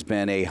always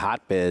been a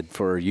hotbed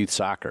for youth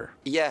soccer.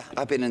 Yeah,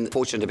 I've been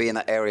fortunate to be in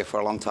that area for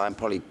a long time,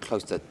 probably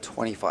close to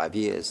 25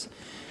 years.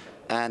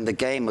 And the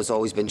game has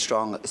always been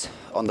strong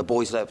on the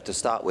boys' level to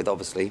start with,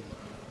 obviously.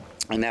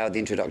 And now the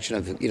introduction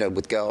of,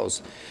 with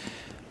girls,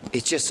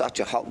 it's just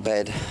such a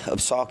hotbed of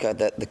soccer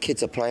that the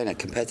kids are playing a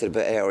competitive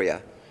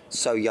area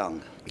so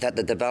young that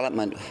the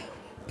development,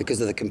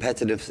 because of the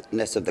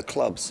competitiveness of the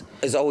clubs,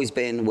 has always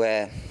been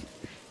where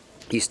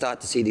you start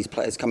to see these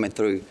players coming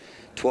through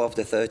 12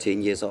 to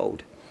 13 years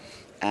old.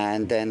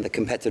 And then the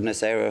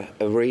competitiveness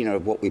arena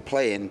of what we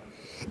play in,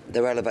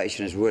 their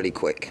elevation is really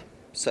quick.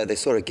 So they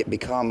sort of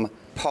become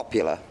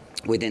popular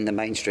within the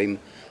mainstream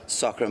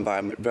soccer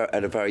environment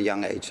at a very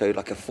young age. So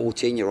like a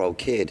 14-year-old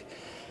kid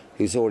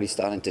who's already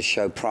starting to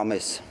show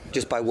promise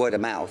just by word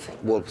of mouth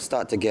will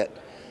start to get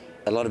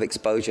a lot of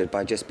exposure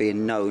by just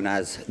being known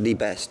as the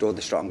best or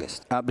the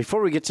strongest.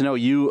 Before we get to know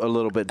you a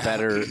little bit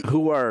better,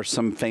 who are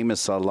some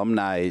famous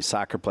alumni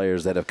soccer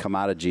players that have come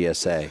out of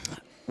GSA?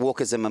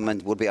 Walker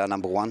Zimmerman would be our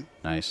number one.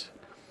 Nice.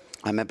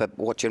 I remember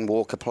watching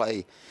Walker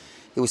play.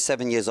 He was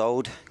 7 years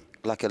old,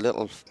 like a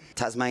little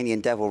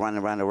Tasmanian devil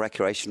running around a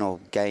recreational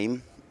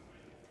game.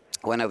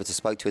 I went over to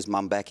spoke to his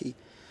mum, Becky.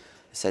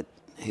 I said,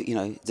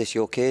 is this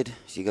your kid?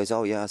 She goes,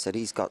 oh, yeah. I said,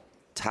 he's got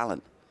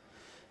talent.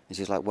 And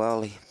she's like,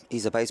 well,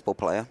 he's a baseball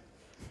player.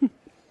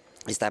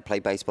 His dad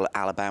played baseball at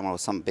Alabama or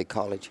some big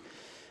college,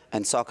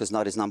 and soccer's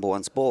not his number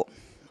one sport.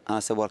 And I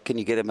said, well, can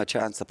you get him a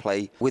chance to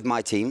play with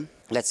my team?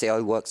 Let's see how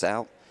he works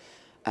out.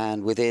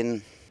 And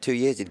within 2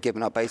 years, he'd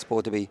given up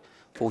baseball to be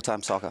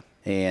full-time soccer.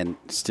 And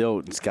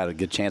still, he's got a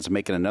good chance of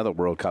making another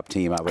World Cup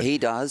team. He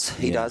does.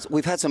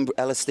 We've had some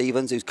Ellis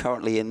Stevens, who's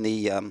currently in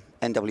the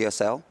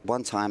NWSL.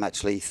 One time,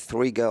 actually,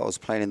 3 girls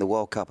playing in the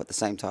World Cup at the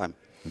same time.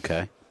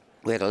 Okay.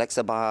 We had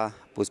Alexa Barr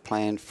was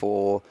playing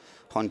for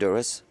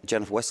Honduras.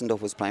 Jennifer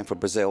Westendorf was playing for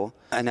Brazil.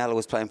 And Ella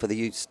was playing for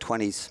the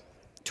U20s,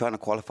 trying to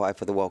qualify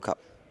for the World Cup.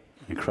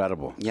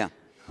 Incredible. Yeah.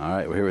 All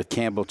right, we're here with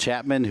Campbell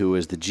Chapman, who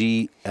is the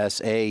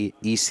GSA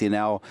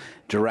ECNL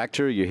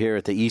director. You're here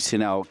at the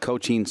ECNL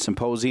Coaching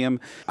Symposium,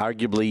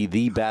 arguably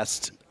the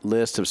best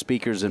list of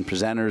speakers and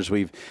presenters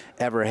we've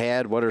ever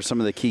had. What are some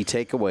of the key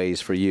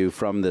takeaways for you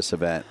from this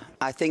event?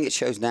 I think it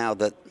shows now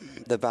that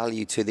the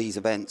value to these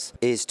events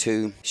is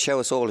to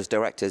show us all as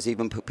directors,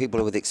 even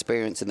people with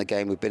experience in the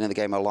game, who've been in the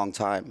game a long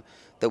time,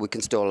 that we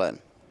can still learn.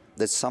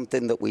 There's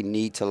something that we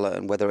need to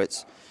learn, whether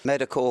it's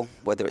medical,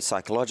 whether it's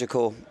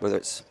psychological, whether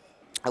it's,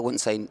 I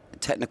wouldn't say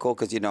technical,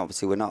 because,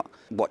 obviously we're not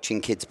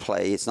watching kids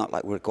play. It's not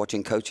like we're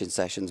watching coaching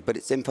sessions, but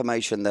it's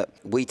information that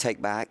we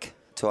take back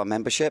to our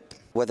membership,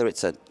 whether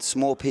it's a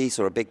small piece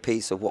or a big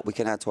piece of what we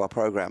can add to our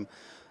program.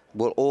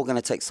 We're all going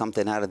to take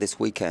something out of this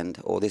weekend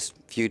or this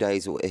few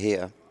days we're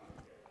here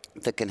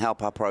that can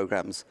help our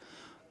programs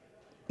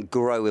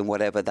grow in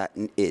whatever that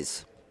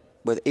is.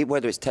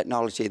 Whether it's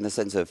technology in the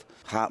sense of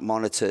heart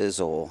monitors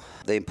or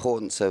the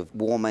importance of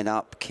warming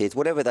up kids,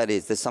 whatever that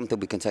is, there's something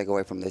we can take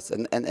away from this.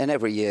 And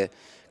every year,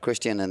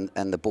 Christian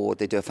and the board,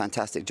 they do a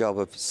fantastic job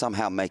of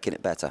somehow making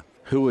it better.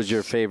 Who was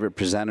your favorite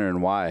presenter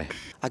and why?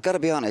 I got to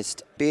be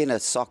honest, being a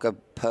soccer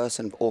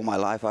person all my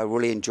life, I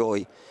really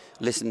enjoy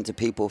listening to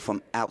people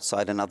from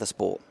outside another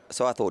sport.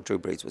 So I thought Drew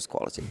Brees was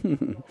quality.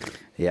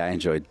 Yeah, I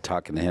enjoyed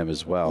talking to him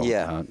as well.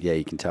 Yeah.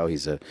 You can tell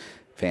he's a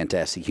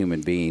fantastic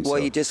human being. Well,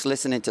 you're just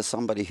listening to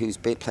somebody who's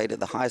played at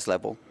the highest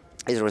level,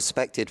 is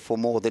respected for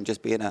more than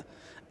just being an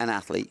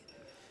athlete.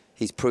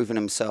 He's proven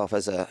himself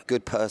as a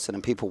good person,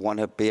 and people want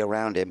to be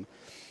around him.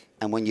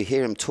 And when you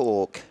hear him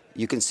talk,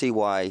 you can see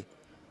why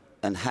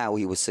and how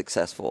he was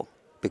successful,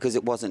 because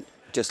it wasn't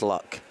just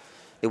luck.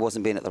 It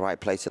wasn't being at the right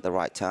place at the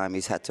right time.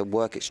 He's had to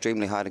work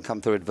extremely hard and come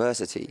through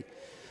adversity.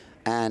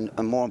 And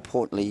more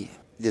importantly,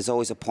 there's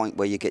always a point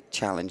where you get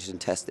challenged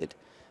and tested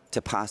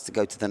to pass to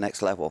go to the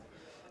next level.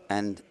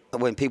 And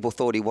when people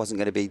thought he wasn't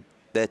going to be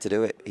there to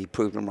do it, he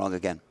proved them wrong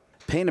again.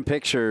 Paint a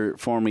picture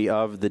for me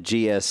of the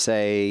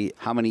GSA.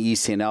 How many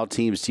ECNL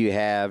teams do you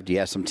have? Do you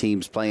have some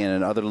teams playing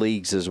in other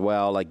leagues as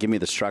well? Like, give me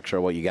the structure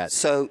of what you got.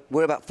 So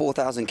we're about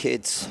 4,000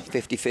 kids,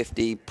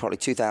 50-50, probably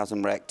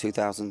 2,000 rec,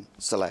 2,000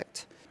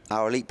 select.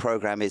 Our elite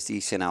program is the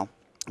ECNL.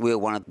 We were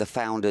one of the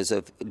founders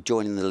of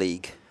joining the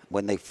league.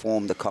 When they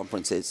formed the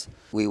conferences,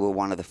 we were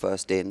one of the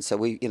first in. So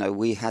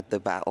we had the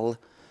battle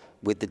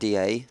with the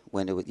DA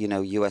when it was,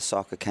 U.S.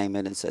 Soccer came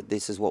in and said,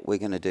 this is what we're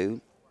going to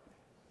do.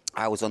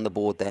 I was on the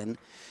board then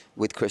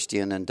with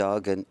Christian and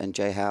Doug and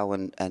Jay Howe,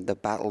 and the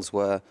battles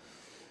were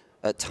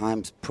at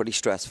times pretty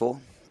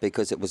stressful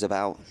because it was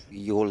about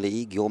your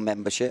league, your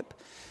membership.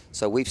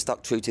 So we've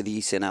stuck true to the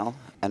ECNL,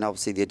 and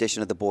obviously the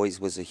addition of the boys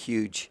was a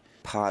huge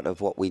part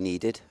of what we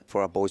needed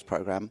for our boys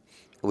program.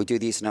 We do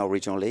the ECNL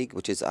Regional League,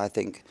 which is, I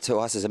think, to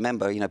us as a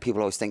member,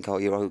 people always think,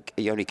 you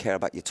only care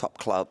about your top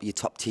club, your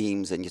top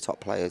teams and your top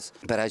players.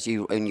 But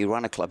when you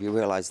run a club, you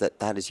realize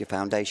that is your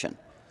foundation.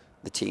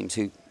 The teams,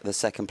 the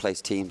second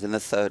place teams and the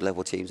third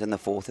level teams and the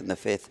fourth and the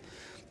fifth,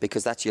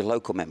 because that's your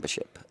local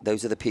membership.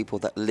 Those are the people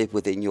that live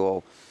within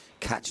your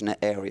catchment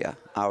area.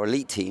 Our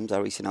elite teams,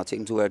 our ECNL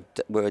teams,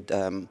 we're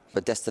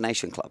a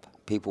destination club.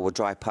 People will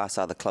drive past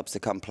other clubs to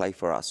come play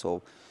for us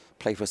or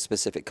play for a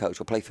specific coach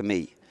or play for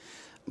me.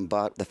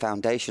 But the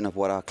foundation of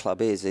what our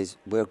club is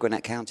we're a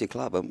Gwinnett County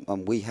club,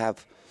 and we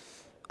have,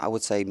 I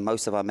would say,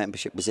 most of our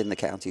membership was in the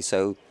county.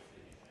 So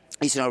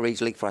ECNL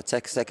Regional League for our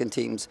second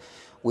teams,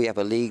 we have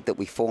a league that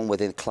we form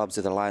within Clubs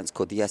of the Alliance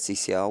called the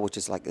SCCL, which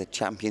is like the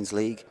Champions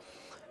League.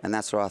 And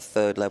that's where our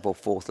third level,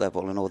 fourth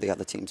level, and all the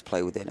other teams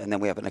play within. And then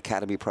we have an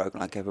academy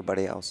program like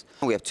everybody else.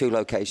 We have 2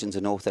 locations,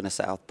 a north and a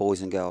south,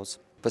 boys and girls.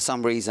 For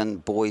some reason,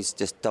 boys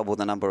just double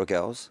the number of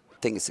girls. I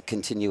think it's a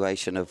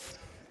continuation of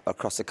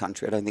across the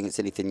country. I don't think it's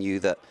anything new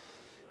that,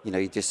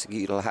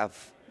 you'll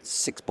have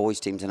 6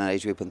 boys teams in an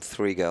age group and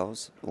 3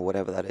 girls, or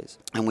whatever that is.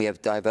 And we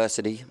have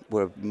diversity.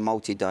 We're a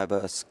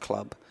multi-diverse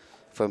club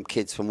from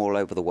kids from all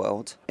over the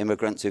world,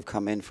 immigrants who've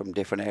come in from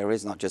different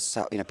areas, not just,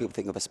 people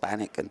think of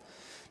Hispanic,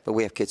 but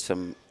we have kids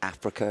from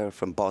Africa,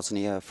 from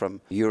Bosnia,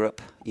 from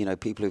Europe,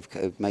 people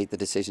who've made the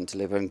decision to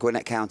live here. And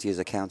Gwinnett County is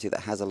a county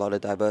that has a lot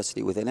of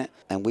diversity within it,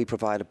 and we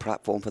provide a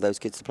platform for those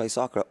kids to play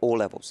soccer at all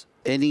levels.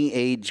 Any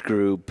age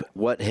group,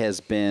 what has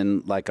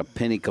been like a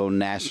pinnacle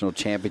national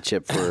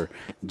championship for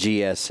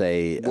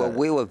GSA? Well,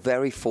 we were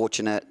very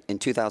fortunate in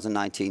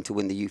 2019 to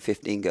win the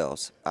U15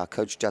 girls. Our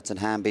coach, Judson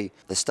Hamby,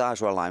 the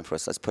stars were aligned for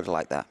us, let's put it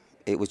like that.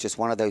 It was just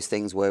one of those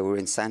things where we were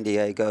in San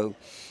Diego.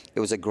 It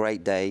was a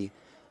great day.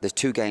 There's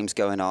 2 games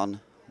going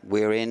on.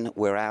 We're in,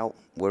 we're out,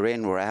 we're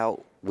in, we're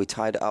out. We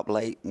tied it up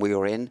late, we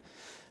were in.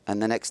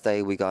 And the next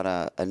day we got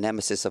a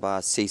nemesis of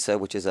ours, CISA,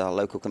 which is our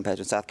local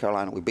competitor in South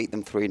Carolina. We beat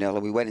them 3-0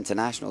 and we went into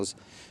nationals.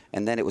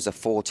 And then it was a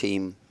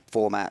 4-team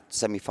format,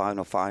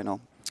 semi-final,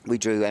 final. We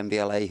drew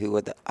MVLA, who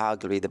were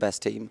arguably the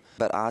best team.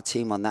 But our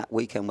team on that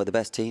weekend were the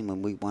best team,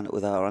 and we won it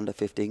with our under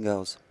 15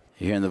 girls.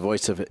 You're hearing the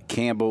voice of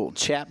Campbell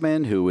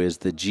Chapman, who is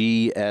the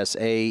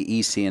GSA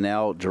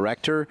ECNL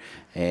director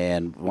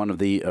and one of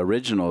the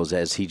originals,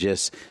 as he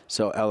just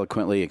so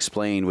eloquently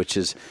explained, which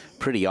is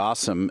pretty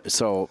awesome.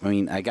 So, I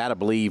mean, I got to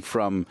believe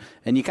and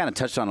you kind of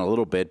touched on it a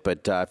little bit,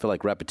 but I feel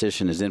like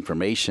repetition is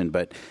information.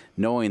 But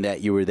knowing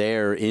that you were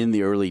there in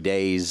the early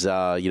days,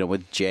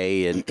 with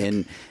Jay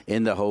and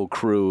in the whole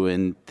crew,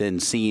 and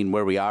then seeing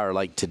where we are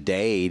like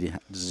today,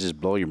 does it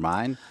just blow your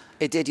mind?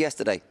 It did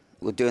yesterday.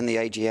 We're doing the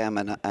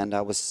AGM, and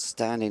I was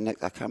standing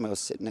next, I can't remember, I was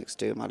sitting next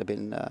to, it might have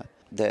been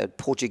the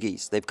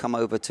Portuguese. They've come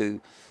over to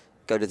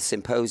go to the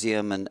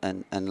symposium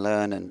and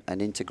learn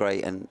and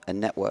integrate and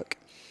network.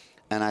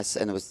 And I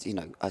said,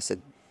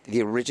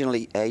 the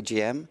originally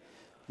AGM,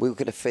 we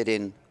could have fit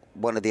in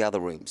one of the other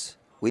rooms.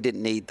 We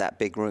didn't need that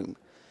big room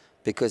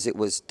because it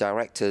was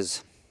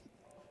directors,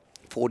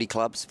 40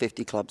 clubs,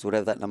 50 clubs,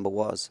 whatever that number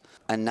was.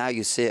 And now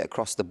you see it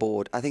across the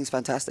board. I think it's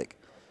fantastic.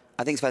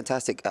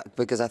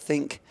 Because I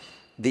think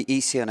the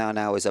ECNL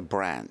now is a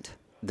brand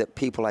that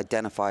people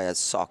identify as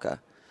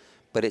soccer,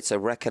 but it's a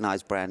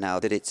recognized brand now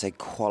that it's a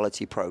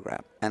quality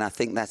program. And I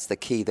think that's the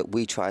key that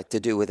we try to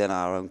do within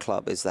our own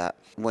club, is that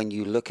when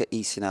you look at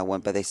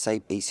ECNL, but they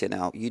say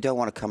ECNL, you don't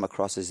want to come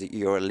across as that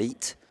you're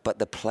elite, but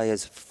the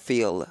players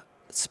feel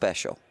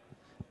special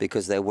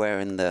because they're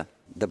wearing the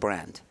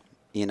brand,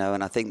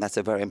 and I think that's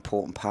a very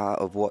important part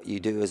of what you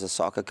do as a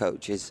soccer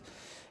coach is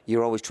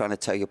you're always trying to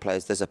tell your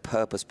players there's a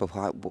purpose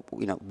behind,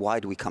 why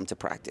do we come to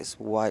practice?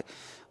 Why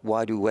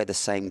do we wear the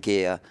same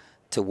gear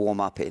to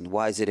warm up in?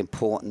 Why is it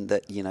important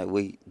that,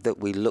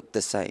 we look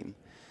the same?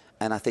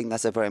 And I think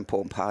that's a very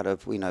important part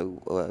of,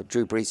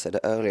 Drew Brees said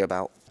it earlier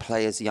about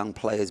young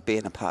players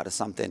being a part of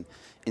something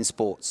in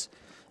sports,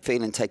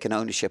 taking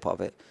ownership of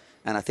it.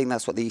 And I think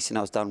that's what the ECNL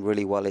has done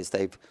really well is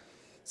they've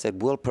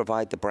said, we'll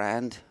provide the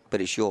brand,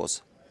 but it's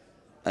yours.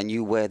 And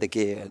you wear the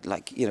gear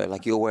like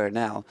you're wearing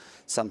now,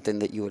 something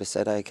that you would have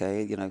said,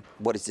 okay,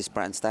 what does this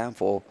brand stand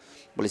for?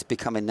 Well, it's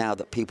becoming now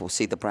that people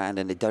see the brand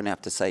and they don't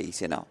have to say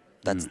ECNL.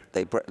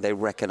 They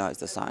recognize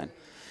the sign.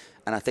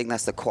 And I think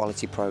that's the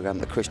quality program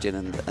that Christian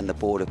and the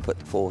board have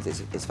put forth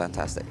is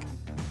fantastic.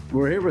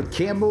 We're here with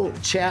Campbell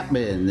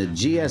Chapman, the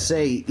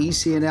GSA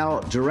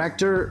ECNL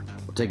director.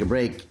 We'll take a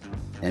break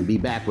and be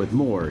back with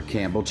more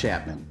Campbell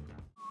Chapman.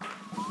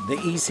 The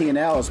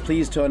ECNL is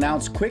pleased to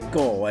announce Quick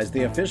Goal as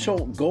the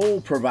official goal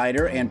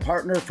provider and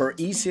partner for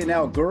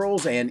ECNL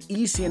Girls and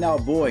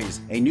ECNL Boys,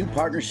 a new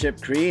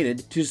partnership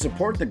created to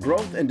support the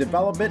growth and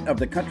development of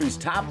the country's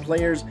top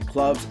players,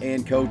 clubs,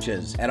 and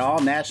coaches. At all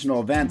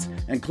national events,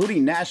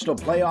 including national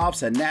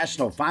playoffs and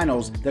national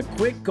finals, the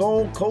Quick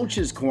Goal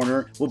Coaches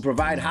Corner will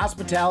provide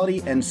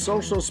hospitality and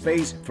social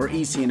space for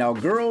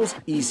ECNL Girls,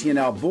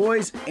 ECNL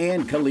Boys,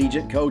 and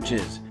collegiate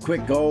coaches.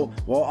 Quick Goal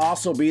will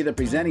also be the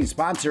presenting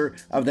sponsor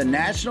of the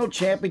National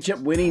Championship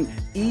winning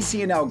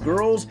ECNL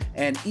Girls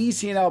and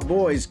ECNL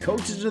Boys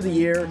Coaches of the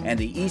Year and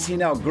the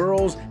ECNL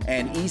Girls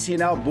and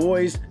ECNL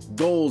Boys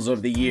Goals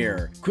of the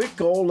Year. Quick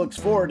Goal looks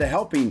forward to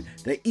helping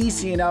the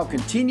ECNL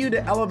continue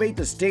to elevate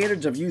the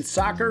standards of youth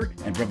soccer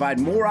and provide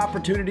more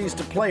opportunities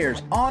to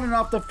players on and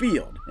off the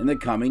field in the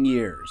coming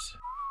years.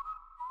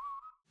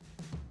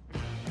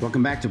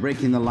 Welcome back to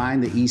Breaking the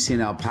Line, the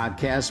ECNL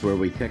podcast, where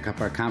we pick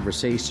up our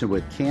conversation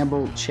with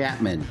Campbell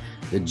Chapman,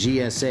 the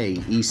GSA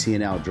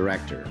ECNL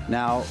director.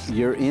 Now,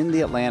 you're in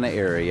the Atlanta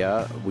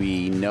area.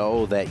 We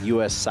know that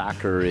U.S.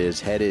 soccer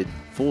is headed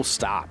full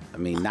stop. I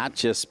mean, not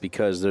just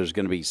because there's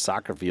going to be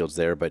soccer fields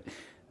there, but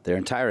their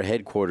entire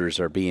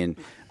headquarters are being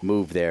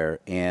moved there.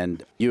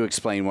 And you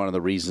explained one of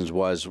the reasons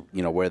was,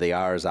 where they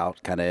are is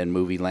out kind of in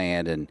movie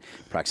land and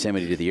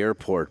proximity to the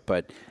airport.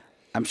 But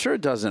I'm sure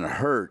it doesn't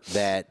hurt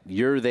that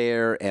you're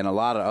there and a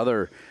lot of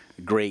other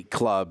great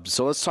clubs.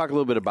 So let's talk a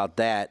little bit about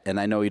that. And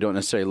I know you don't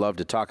necessarily love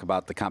to talk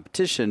about the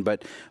competition,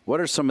 but what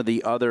are some of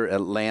the other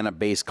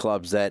Atlanta-based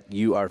clubs that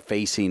you are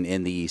facing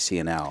in the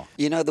ECNL?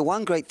 The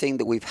one great thing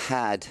that we've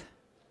had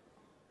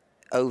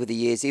over the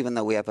years, even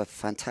though we have a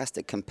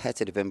fantastic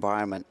competitive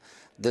environment,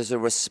 there's a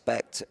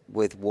respect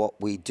with what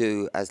we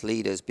do as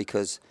leaders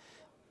because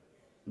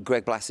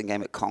Greg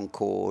Blassingame at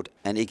Concord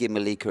and Iggy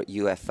Malika at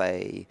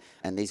UFA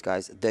and these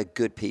guys, they're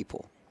good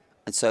people.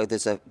 And so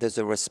there's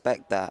a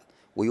respect that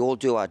we all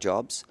do our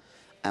jobs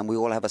and we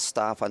all have a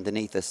staff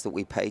underneath us that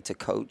we pay to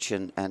coach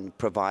and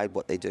provide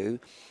what they do.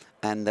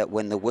 And that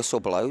when the whistle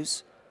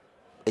blows,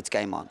 it's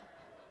game on.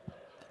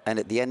 And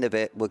at the end of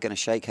it, we're going to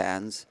shake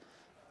hands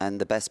and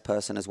the best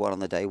person has won on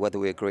the day, whether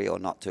we agree or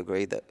not to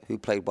agree, that who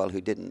played well,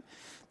 who didn't,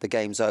 the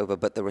game's over.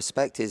 But the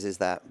respect is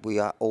that we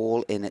are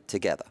all in it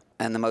together.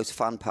 And the most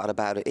fun part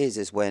about it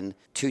is when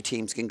two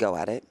teams can go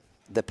at it.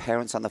 The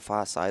parents on the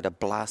far side are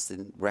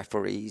blasting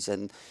referees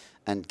and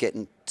and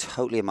getting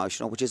totally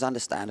emotional, which is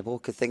understandable,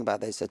 because think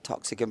about this, it's a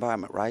toxic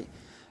environment, right?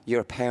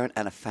 You're a parent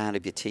and a fan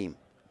of your team.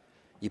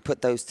 You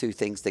put those two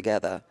things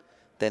together,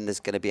 then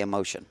there's going to be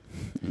emotion.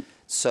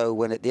 So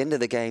when at the end of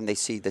the game they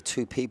see the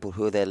two people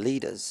who are their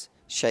leaders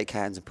shake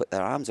hands and put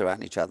their arms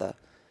around each other,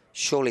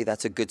 surely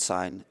that's a good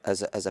sign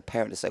as a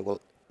parent to say,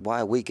 well,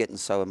 why are we getting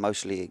so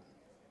emotionally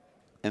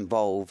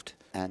involved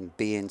and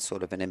being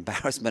sort of an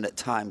embarrassment at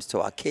times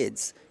to our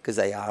kids, because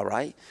they are,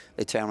 right?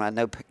 They turn around,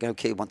 no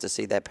kid wants to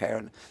see their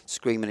parent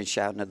screaming and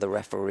shouting at the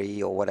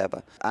referee or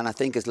whatever. And I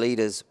think as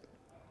leaders,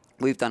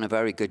 we've done a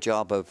very good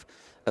job of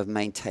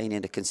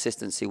maintaining a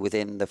consistency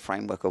within the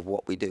framework of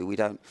what we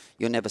do.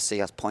 You'll never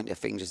see us point our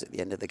fingers at the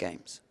end of the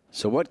games.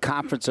 So what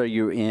conference are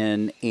you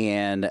in,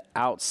 and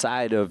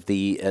outside of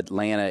the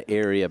Atlanta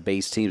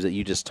area-based teams that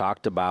you just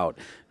talked about,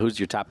 who's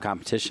your top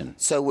competition?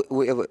 So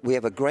we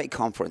have a great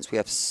conference. We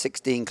have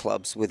 16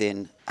 clubs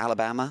within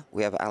Alabama.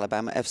 We have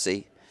Alabama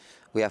FC.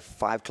 We have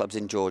 5 clubs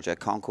in Georgia.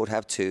 Concord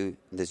have 2.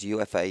 There's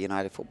UFA,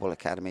 United Football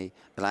Academy,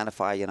 Atlanta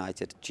Fire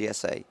United,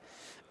 GSA.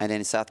 And then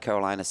in South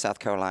Carolina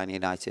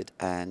United,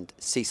 and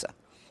CISA.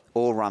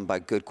 All run by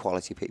good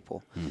quality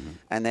people. Mm-hmm.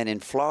 And then in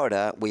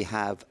Florida, we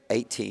have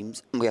 8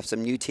 teams. We have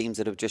some new teams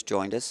that have just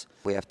joined us.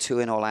 We have 2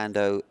 in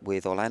Orlando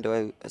with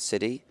Orlando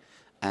City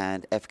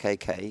and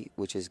FKK,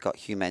 which has got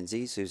Hugh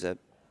Menzies, who's a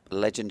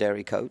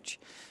legendary coach.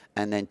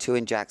 And then 2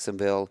 in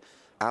Jacksonville.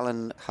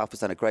 Alan Huff has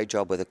done a great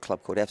job with a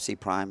club called FC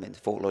Prime in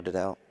Fort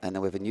Lauderdale. And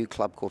then we have a new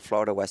club called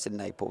Florida West in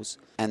Naples.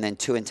 And then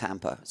 2 in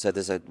Tampa. So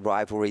there's a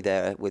rivalry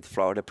there with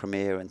Florida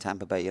Premier and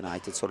Tampa Bay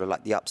United, sort of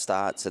like the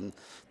upstarts and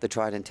the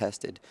tried and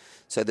tested.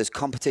 So there's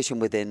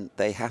competition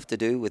they have to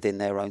do within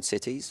their own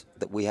cities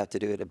that we have to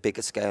do at a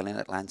bigger scale in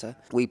Atlanta.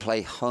 We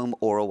play home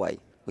or away.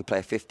 We play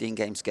a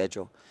 15-game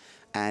schedule.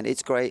 And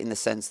it's great in the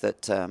sense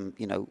that,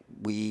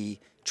 we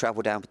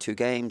travel down for 2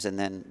 games, and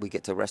then we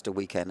get to rest a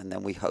weekend, and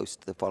then we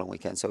host the following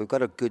weekend. So we've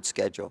got a good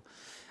schedule.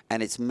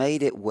 And it's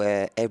made it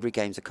where every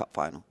game's a cup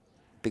final,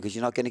 because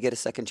you're not going to get a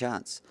second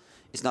chance.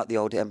 It's not the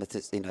old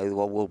emphasis,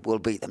 well, we'll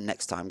beat them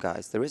next time,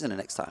 guys. There isn't a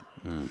next time.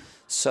 Mm.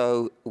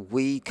 So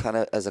we kind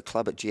of, as a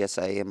club at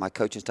GSA, and my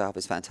coaching staff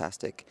is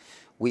fantastic,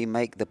 we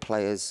make the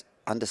players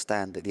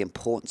understand that the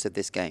importance of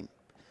this game,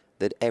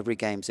 that every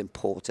game's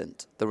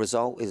important. The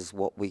result is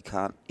what we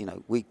can't,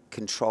 we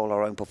control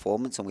our own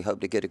performance, and we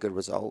hope to get a good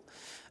result.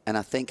 And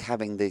I think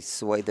having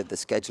this way that the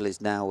schedule is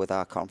now with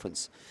our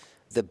conference,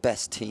 the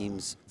best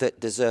teams that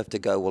deserve to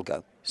go will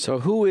go. So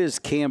who is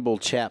Campbell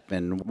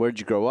Chapman? Where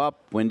did you grow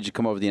up? When did you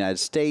come over to the United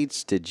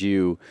States? Did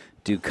you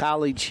do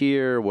college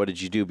here? What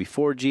did you do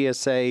before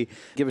GSA?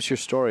 Give us your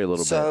story a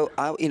little bit. So,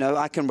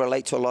 I can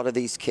relate to a lot of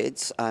these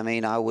kids. I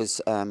mean, I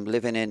was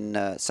living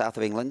in south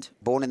of England,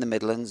 born in the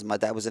Midlands. My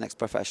dad was an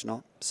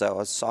ex-professional, so I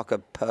was a soccer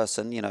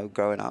person,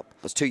 growing up.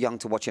 I was too young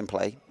to watch him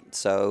play,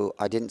 so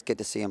I didn't get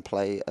to see him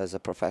play as a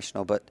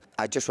professional. But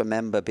I just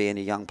remember being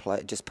a young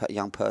player, just a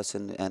young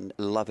person, and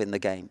loving the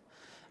game.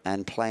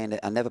 And playing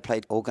it. I never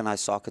played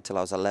organised soccer till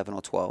I was 11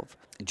 or 12.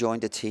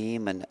 Joined a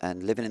team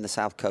and living in the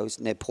South Coast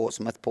near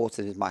Portsmouth.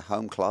 Portsmouth is my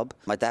home club.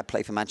 My dad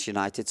played for Manchester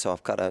United, so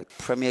I've got a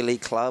Premier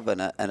League club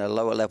and a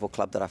lower level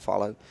club that I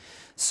follow.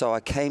 So I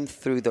came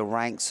through the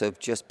ranks of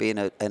just being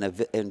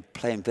in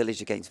playing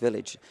village against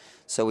village.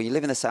 So when you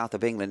live in the south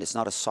of England, it's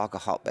not a soccer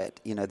hotbed.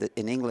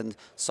 In England,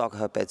 soccer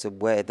hotbeds are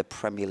where the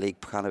Premier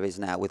League kind of is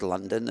now, with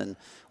London and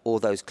all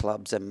those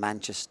clubs, and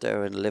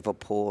Manchester and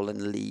Liverpool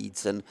and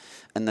Leeds and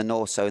the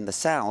north. So in the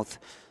south,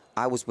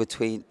 I was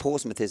between,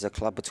 Portsmouth is a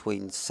club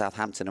between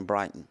Southampton and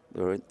Brighton,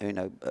 who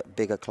are,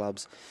 bigger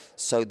clubs.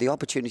 So the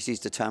opportunities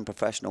to turn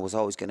professional was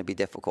always going to be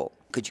difficult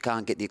because you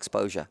can't get the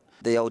exposure.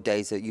 The old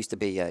days, it used to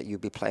be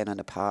you'd be playing in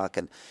the park,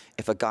 and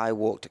if a guy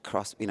walked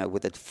across,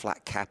 with a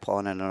flat cap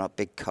on and a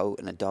big coat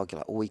and a dog, you're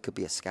like, oh, he could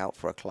be a scout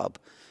for a club,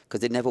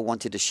 because they never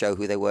wanted to show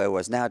who they were.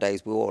 Whereas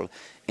nowadays, we all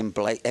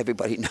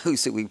everybody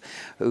knows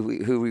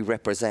who we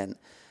represent.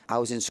 I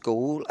was in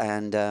school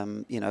and,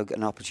 got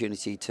an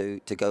opportunity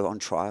to go on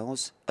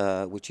trials,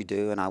 which you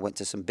do. And I went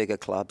to some bigger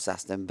clubs,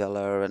 Aston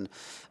Villa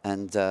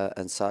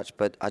and such.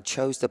 But I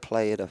chose to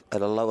play at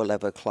a lower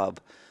level club,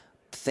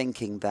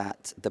 thinking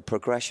that the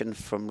progression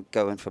from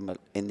going from,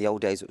 in the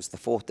old days, it was the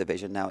 4th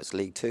division, now it's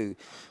League 2,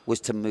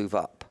 was to move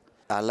up.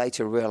 I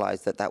later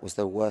realized that was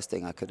the worst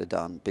thing I could have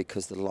done,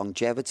 because the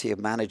longevity of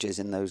managers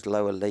in those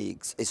lower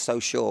leagues is so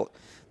short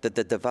that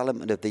the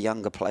development of the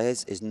younger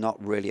players is not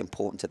really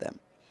important to them.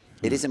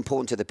 It is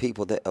important to the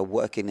people that are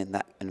working in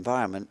that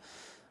environment,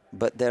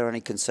 but their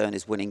only concern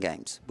is winning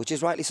games, which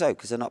is rightly so,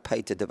 because they're not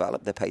paid to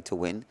develop, they're paid to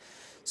win.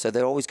 So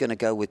they're always going to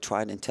go with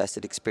tried and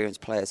tested,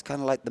 experienced players,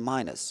 kind of like the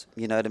minors.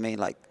 You know what I mean?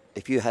 Like,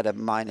 if you had a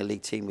minor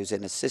league team who's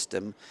in a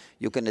system,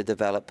 you're going to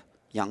develop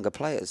younger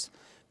players.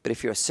 But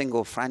if you're a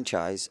single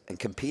franchise and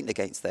competing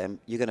against them,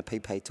 you're going to be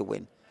paid to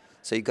win.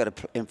 So you've got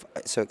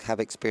to have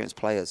experienced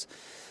players.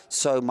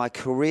 So my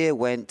career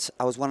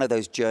I was one of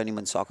those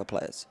journeyman soccer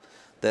players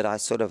that I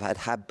sort of had,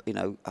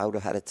 I would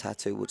have had a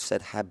tattoo which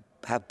said, had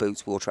have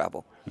boots, we'll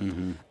travel.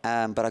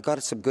 But I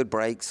got some good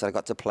breaks. I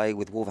got to play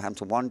with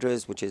Wolverhampton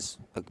Wanderers, which is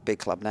a big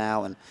club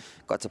now, and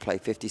got to play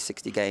 50,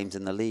 60 games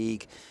in the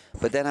league.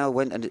 But then I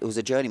went, and it was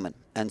a journeyman.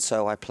 And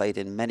so I played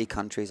in many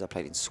countries. I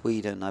played in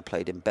Sweden, I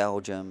played in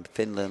Belgium,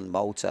 Finland,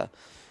 Malta,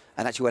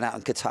 and actually went out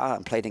in Qatar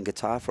and played in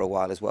Qatar for a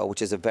while as well,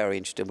 which is a very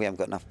interesting. We haven't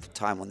got enough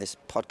time on this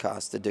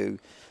podcast to do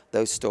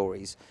those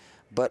stories.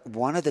 But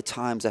one of the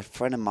times a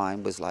friend of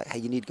mine was like, hey,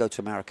 you need to go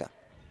to America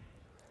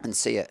and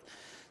see it.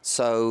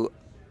 So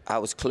I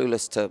was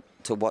clueless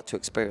to what to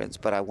experience,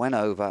 but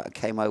I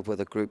came over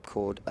with a group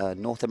called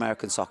North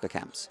American Soccer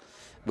Camps,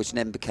 which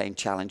then became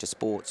Challenger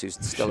Sports, who's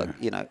still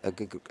a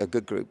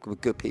good group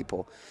with good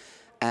people.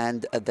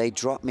 And they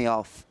dropped me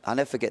off. I'll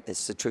never forget this.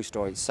 It's a true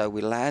story. So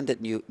we land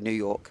at New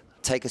York,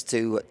 take us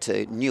to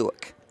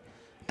Newark,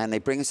 and they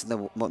bring us in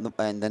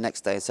the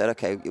next day and said,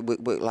 okay,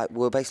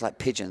 we're basically like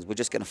pigeons. We're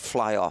just going to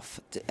fly off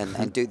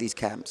and do these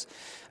camps.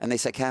 And they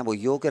said, Campbell,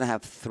 you're going to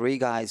have 3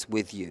 guys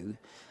with you.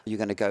 You're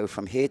going to go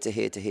from here to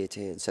here to here to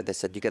here. And so they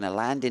said, you're going to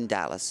land in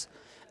Dallas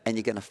and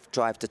you're going to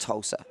drive to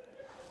Tulsa.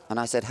 And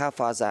I said, how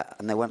far is that?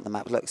 And they went on the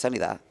map. Look, it's only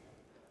that.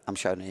 I'm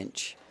showing an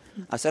inch.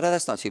 I said, oh,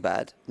 that's not too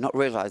bad. Not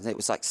realizing it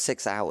was like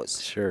 6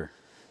 hours. Sure.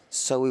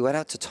 So we went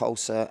out to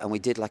Tulsa and we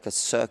did like a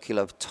circle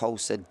of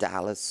Tulsa,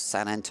 Dallas,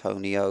 San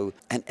Antonio.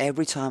 And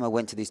every time I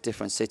went to these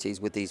different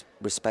cities with these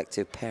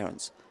respective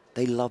parents,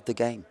 they loved the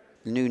game.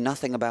 Knew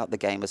nothing about the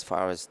game as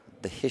far as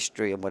the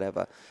history and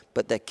whatever,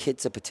 but their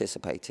kids are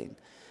participating.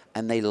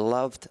 And they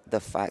loved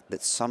the fact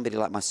that somebody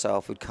like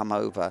myself would come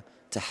over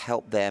to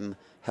help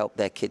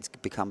their kids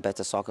become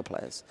better soccer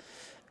players.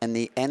 And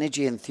the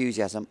energy,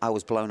 enthusiasm, I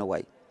was blown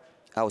away.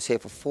 I was here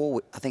for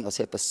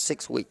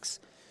 6 weeks.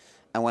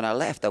 And when I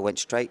left, I went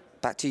straight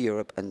back to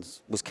Europe and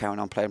was carrying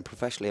on playing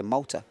professionally in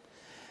Malta.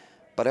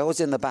 But I was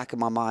in the back of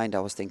my mind, I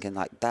was thinking,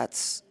 like,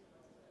 that's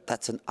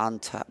an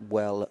untapped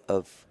well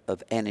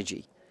of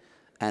energy.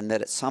 And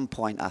that at some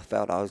point I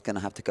felt I was going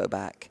to have to go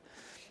back.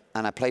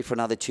 And I played for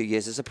another 2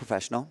 years as a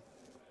professional.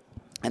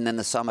 And then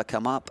the summer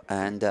come up,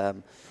 and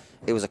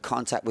it was a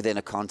contact within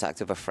a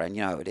contact of a friend.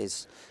 You know how it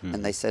is.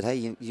 And they said, hey,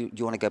 you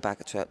want to go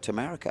back to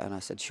America? And I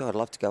said, sure, I'd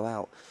love to go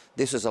out.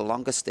 This was a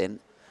longer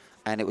stint,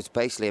 and it was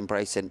basically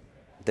embracing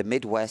the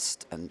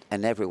Midwest and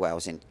everywhere. I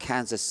was in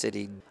Kansas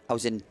City. I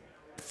was in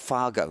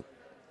Fargo.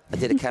 I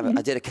did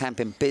a camp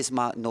in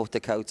Bismarck, North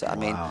Dakota. I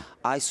mean,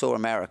 I saw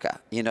America.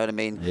 You know what I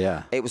mean?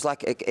 Yeah. It was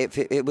like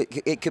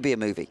it could be a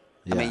movie.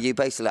 Yeah. I mean, you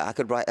basically, I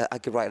could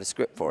write a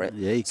script for it.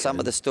 Yeah, some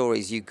of the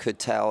stories you could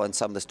tell, and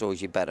some of the stories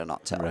you better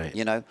not tell. Right.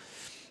 You know,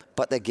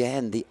 but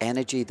again, the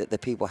energy that the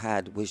people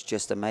had was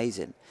just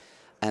amazing.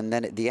 And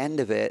then at the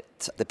end of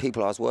it, the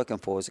people I was working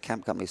for as a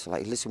camp company was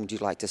like, "Listen, would you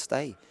like to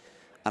stay?"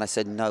 And I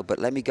said, "No, but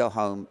let me go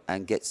home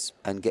and get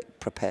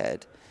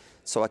prepared."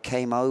 So I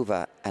came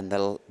over, and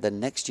the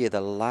next year,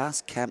 the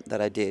last camp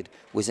that I did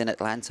was in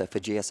Atlanta for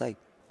GSA.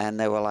 And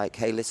they were like,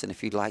 "Hey, listen,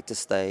 if you'd like to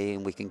stay,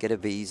 and we can get a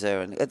visa."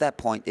 And at that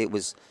point, it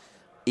was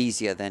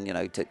easier than,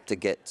 to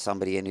get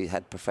somebody in who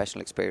had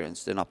professional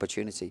experience, an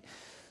opportunity.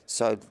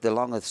 So the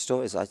longer the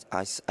story is,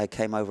 I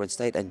came over and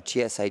stayed, and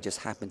GSA just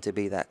happened to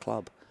be that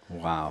club.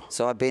 Wow.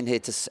 So I've been here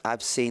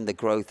I've seen the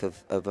growth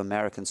of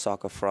American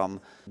soccer from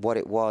what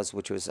it was,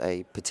 which was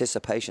a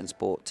participation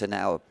sport, to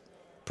now a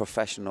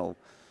professional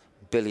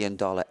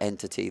billion-dollar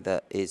entity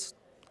that is,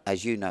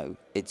 as you know,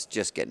 it's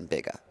just getting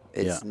bigger.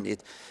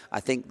 I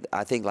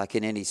think like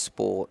in any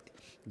sport,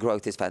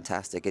 growth is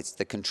fantastic. It's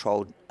the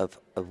control of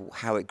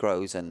how it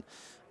grows and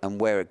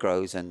where it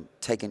grows, and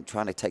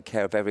trying to take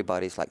care of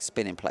everybody. It's like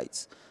spinning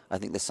plates. I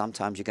think that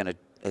sometimes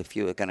a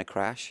few are gonna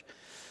crash,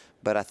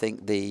 but I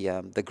think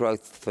the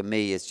growth for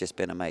me has just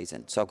been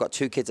amazing. So I've got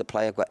 2 kids at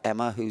play. I've got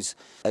Emma, who's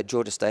at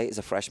Georgia State as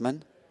a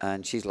freshman,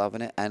 and she's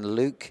loving it. And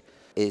Luke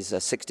is a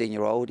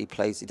 16-year-old. He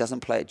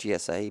doesn't play at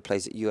GSA. He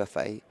plays at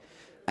UFA.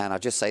 And I'll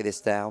just say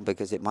this down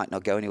because it might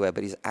not go anywhere,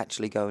 but he's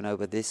actually going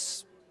over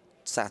this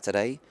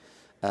Saturday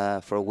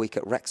for a week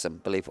at Wrexham,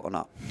 believe it or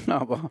not.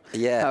 Oh, well,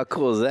 yeah. How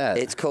cool is that?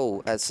 It's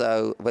cool.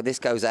 So when this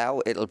goes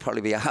out, it'll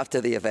probably be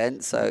after the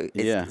event. So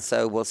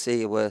so we'll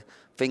see. We're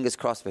fingers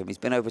crossed for him. He's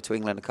been over to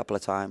England a couple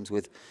of times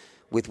with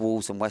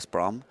Wolves and West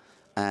Brom,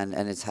 and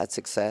it's had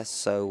success.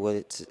 So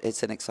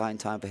it's an exciting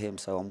time for him.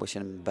 So I'm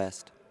wishing him the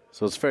best.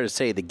 So it's fair to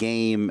say the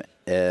game,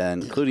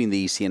 including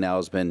the ECNL,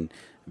 has been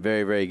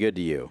very, very good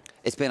to you.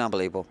 It's been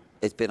unbelievable.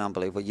 It's been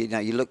unbelievable.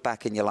 You look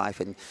back in your life,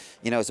 and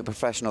as a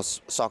professional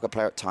soccer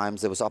player, at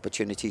times there was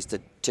opportunities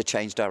to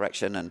change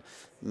direction and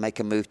make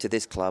a move to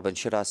this club, and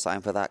should I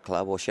sign for that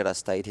club or should I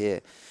stay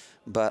here?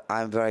 But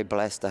I'm very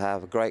blessed to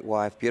have a great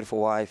wife, beautiful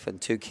wife, and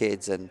 2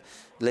 kids, and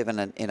living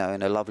in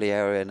a lovely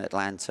area in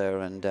Atlanta.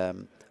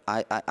 And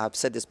I've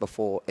said this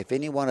before: if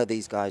any one of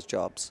these guys'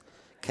 jobs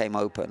came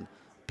open,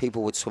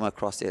 people would swim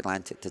across the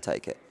Atlantic to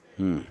take it,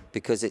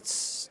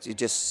 because you're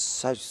just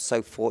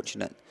so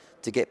fortunate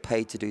to get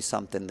paid to do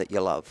something that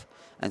you love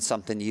and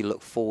something you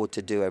look forward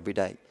to do every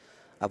day.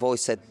 I've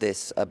always said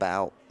this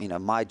about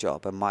my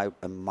job and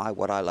my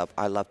what I love.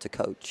 I love to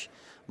coach.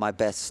 My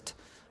best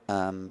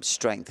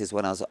strength is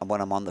when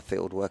I'm on the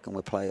field working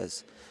with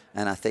players,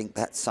 and I think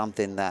that's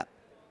something that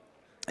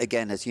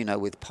again, as you know,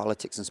 with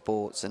politics and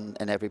sports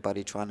and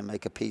everybody trying to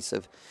make a piece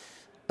of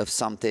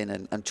something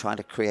and trying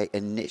to create a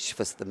niche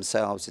for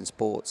themselves in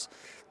sports,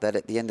 that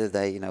at the end of the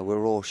day, you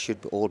know, should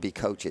all be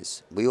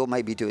coaches. We all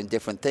may be doing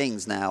different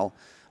things now,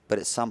 but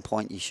at some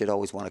point you should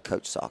always want to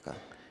coach soccer.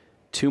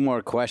 2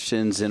 more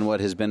questions in what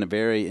has been a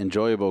very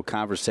enjoyable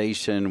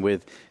conversation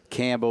with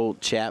Campbell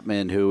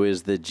Chapman, who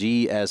is the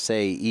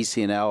GSA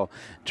ECNL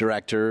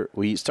director.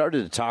 We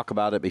started to talk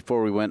about it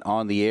before we went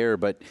on the air,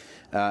 but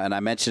and I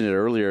mentioned it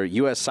earlier,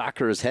 U.S.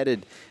 Soccer is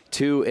headed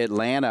to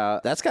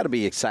Atlanta. That's got to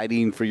be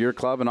exciting for your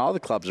club and all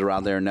the clubs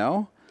around there,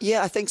 no?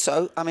 Yeah, I think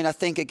so. I mean, I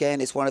think, again,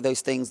 it's one of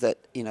those things that,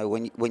 you know,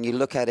 when you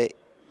look at it,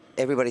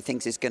 everybody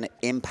thinks it's going to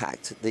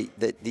impact the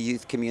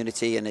youth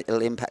community and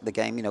it'll impact the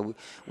game. You know,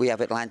 we have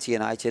Atlanta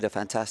United, a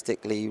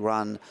fantastically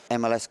run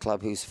MLS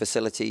club whose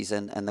facilities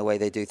and the way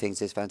they do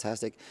things is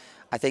fantastic.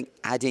 I think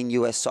adding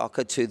U.S.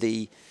 soccer to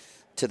the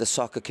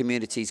soccer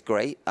community is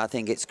great. I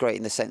think it's great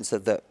in the sense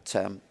of that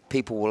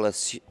people will,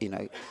 you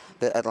know,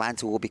 that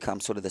Atlanta will become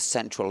sort of the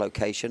central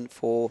location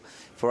for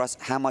us.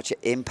 How much it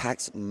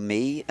impacts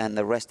me and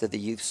the rest of the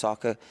youth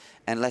soccer,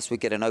 unless we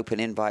get an open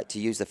invite to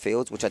use the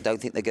fields, which I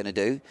don't think they're going to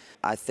do.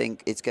 I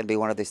think it's going to be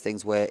one of those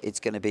things where it's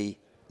going to be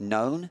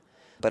known.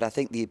 But I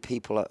think the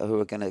people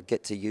who are going to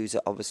get to use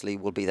it, obviously,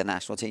 will be the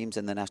national teams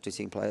and the national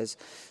team players.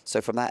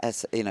 So from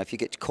that, you know, if you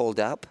get called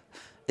up,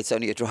 it's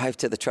only a drive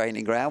to the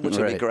training ground, which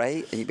will be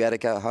great, and you'll be able to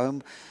go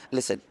home.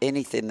 Listen,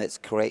 anything that's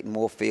creating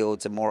more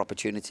fields and more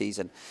opportunities,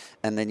 and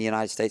then the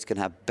United States can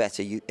have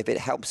better youth. If it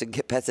helps and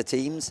get better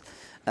teams,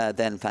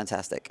 then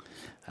fantastic.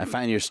 I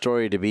find your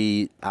story to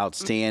be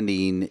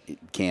outstanding,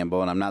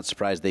 Campbell, and I'm not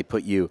surprised they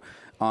put you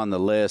on the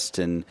list.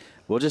 And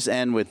we'll just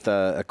end with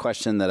a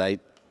question that I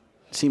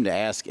seem to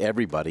ask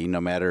everybody,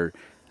 no matter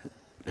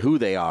who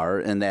they are,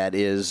 and that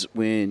is,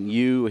 when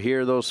you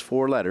hear those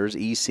 4 letters,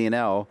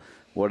 ECNL,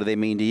 what do they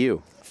mean to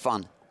you?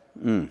 Fun.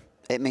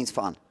 It means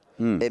fun.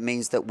 It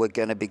means that we're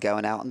going to be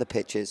going out on the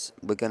pitches.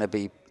 We're going to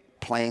be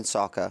playing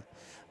soccer,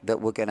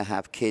 that we're going to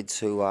have kids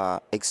who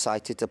are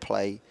excited to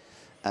play.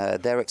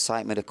 Their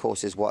excitement, of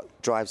course, is what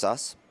drives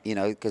us, you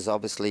know, because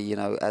obviously, you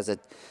know, as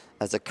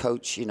a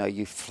coach, you know,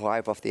 you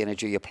thrive off the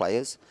energy of your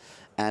players.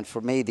 And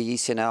for me, the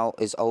ECNL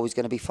is always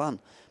going to be fun,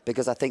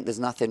 because I think there's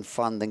nothing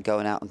fun than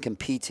going out and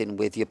competing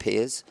with your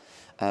peers.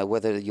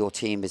 Whether your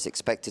team is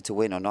expected to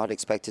win or not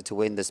expected to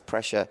win, there's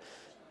pressure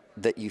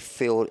that you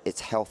feel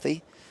it's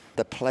healthy.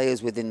 The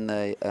players within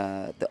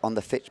on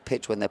the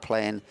pitch when they're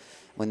playing,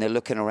 when they're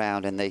looking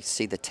around and they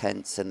see the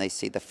tents and they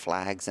see the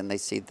flags and they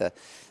see the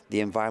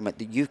environment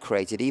that you've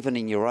created, even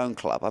in your own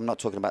club. I'm not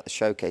talking about the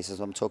showcases.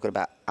 I'm talking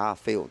about our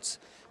fields.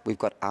 We've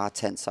got our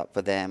tents up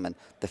for them, and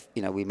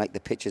you know, we make the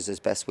pitches as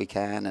best we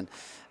can,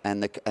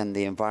 and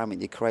the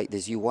environment you create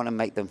is, you want to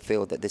make them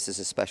feel that this is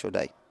a special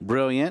day.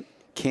 Brilliant.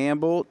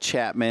 Campbell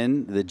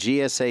Chapman, the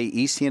GSA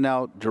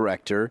ECNL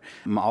director.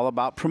 I'm all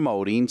about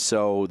promoting,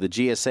 so the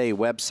GSA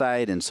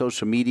website and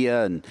social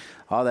media and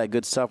all that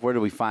good stuff, where do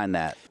we find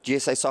that?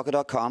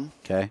 GSAsoccer.com.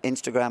 Okay.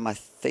 Instagram, I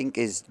think,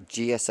 is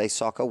GSA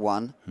Soccer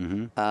 1.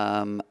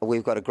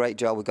 We've got a great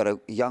job. We've got a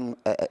young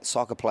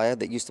soccer player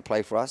that used to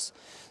play for us.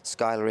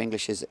 Skylar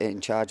English is in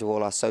charge of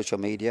all our social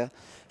media.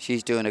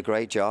 She's doing a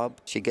great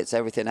job. She gets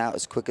everything out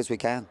as quick as we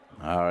can.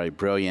 All right,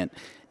 brilliant.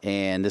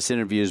 And this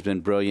interview has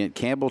been brilliant.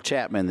 Campbell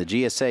Chapman, the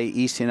GSA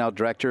ECNL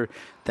director,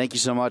 thank you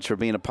so much for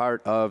being a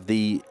part of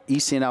the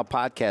ECNL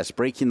podcast,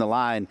 Breaking the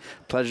Line.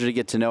 Pleasure to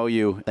get to know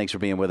you. Thanks for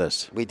being with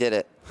us. We did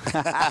it.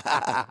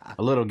 A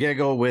little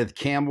giggle with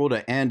Campbell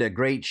to end a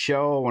great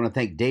show. I want to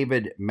thank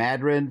David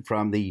Maddren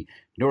from the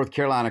North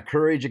Carolina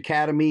Courage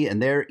Academy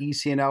and their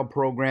ECNL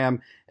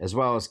program, as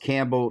well as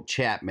Campbell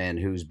Chapman,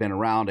 who's been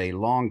around a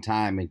long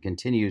time and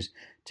continues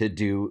to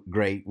do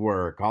great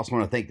work. I also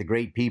want to thank the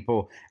great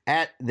people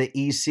at the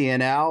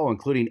ECNL,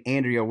 including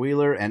Andrea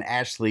Wheeler and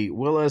Ashley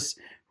Willis,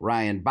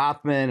 Ryan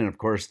Bothman, and of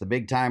course the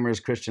big timers,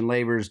 Christian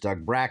Lavers,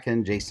 Doug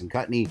Bracken, Jason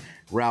Cutney,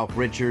 Ralph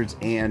Richards,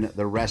 and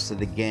the rest of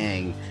the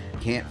gang.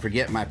 Can't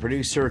forget my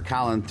producer,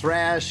 Colin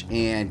Thrash,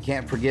 and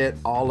can't forget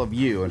all of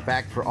you. In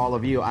fact, for all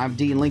of you, I'm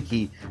Dean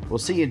Linke. We'll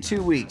see you in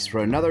 2 weeks for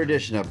another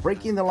edition of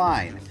Breaking the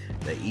Line,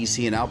 the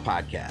ECNL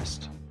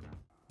podcast.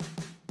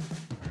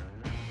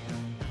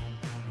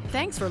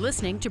 Thanks for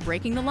listening to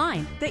Breaking the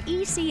Line, the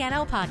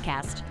ECNL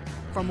podcast.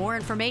 For more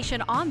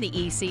information on the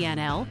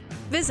ECNL,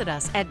 visit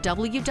us at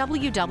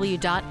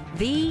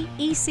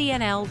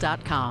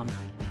www.theecnl.com.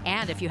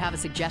 And if you have a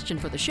suggestion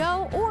for the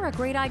show or a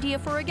great idea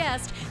for a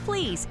guest,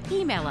 please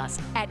email us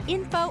at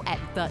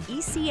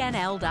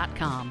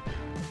info@theecnl.com.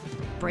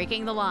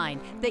 Breaking the Line,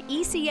 the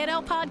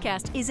ECNL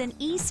podcast, is an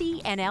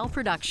ECNL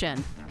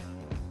production.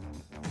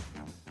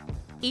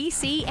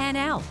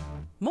 ECNL,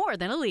 more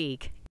than a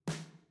league.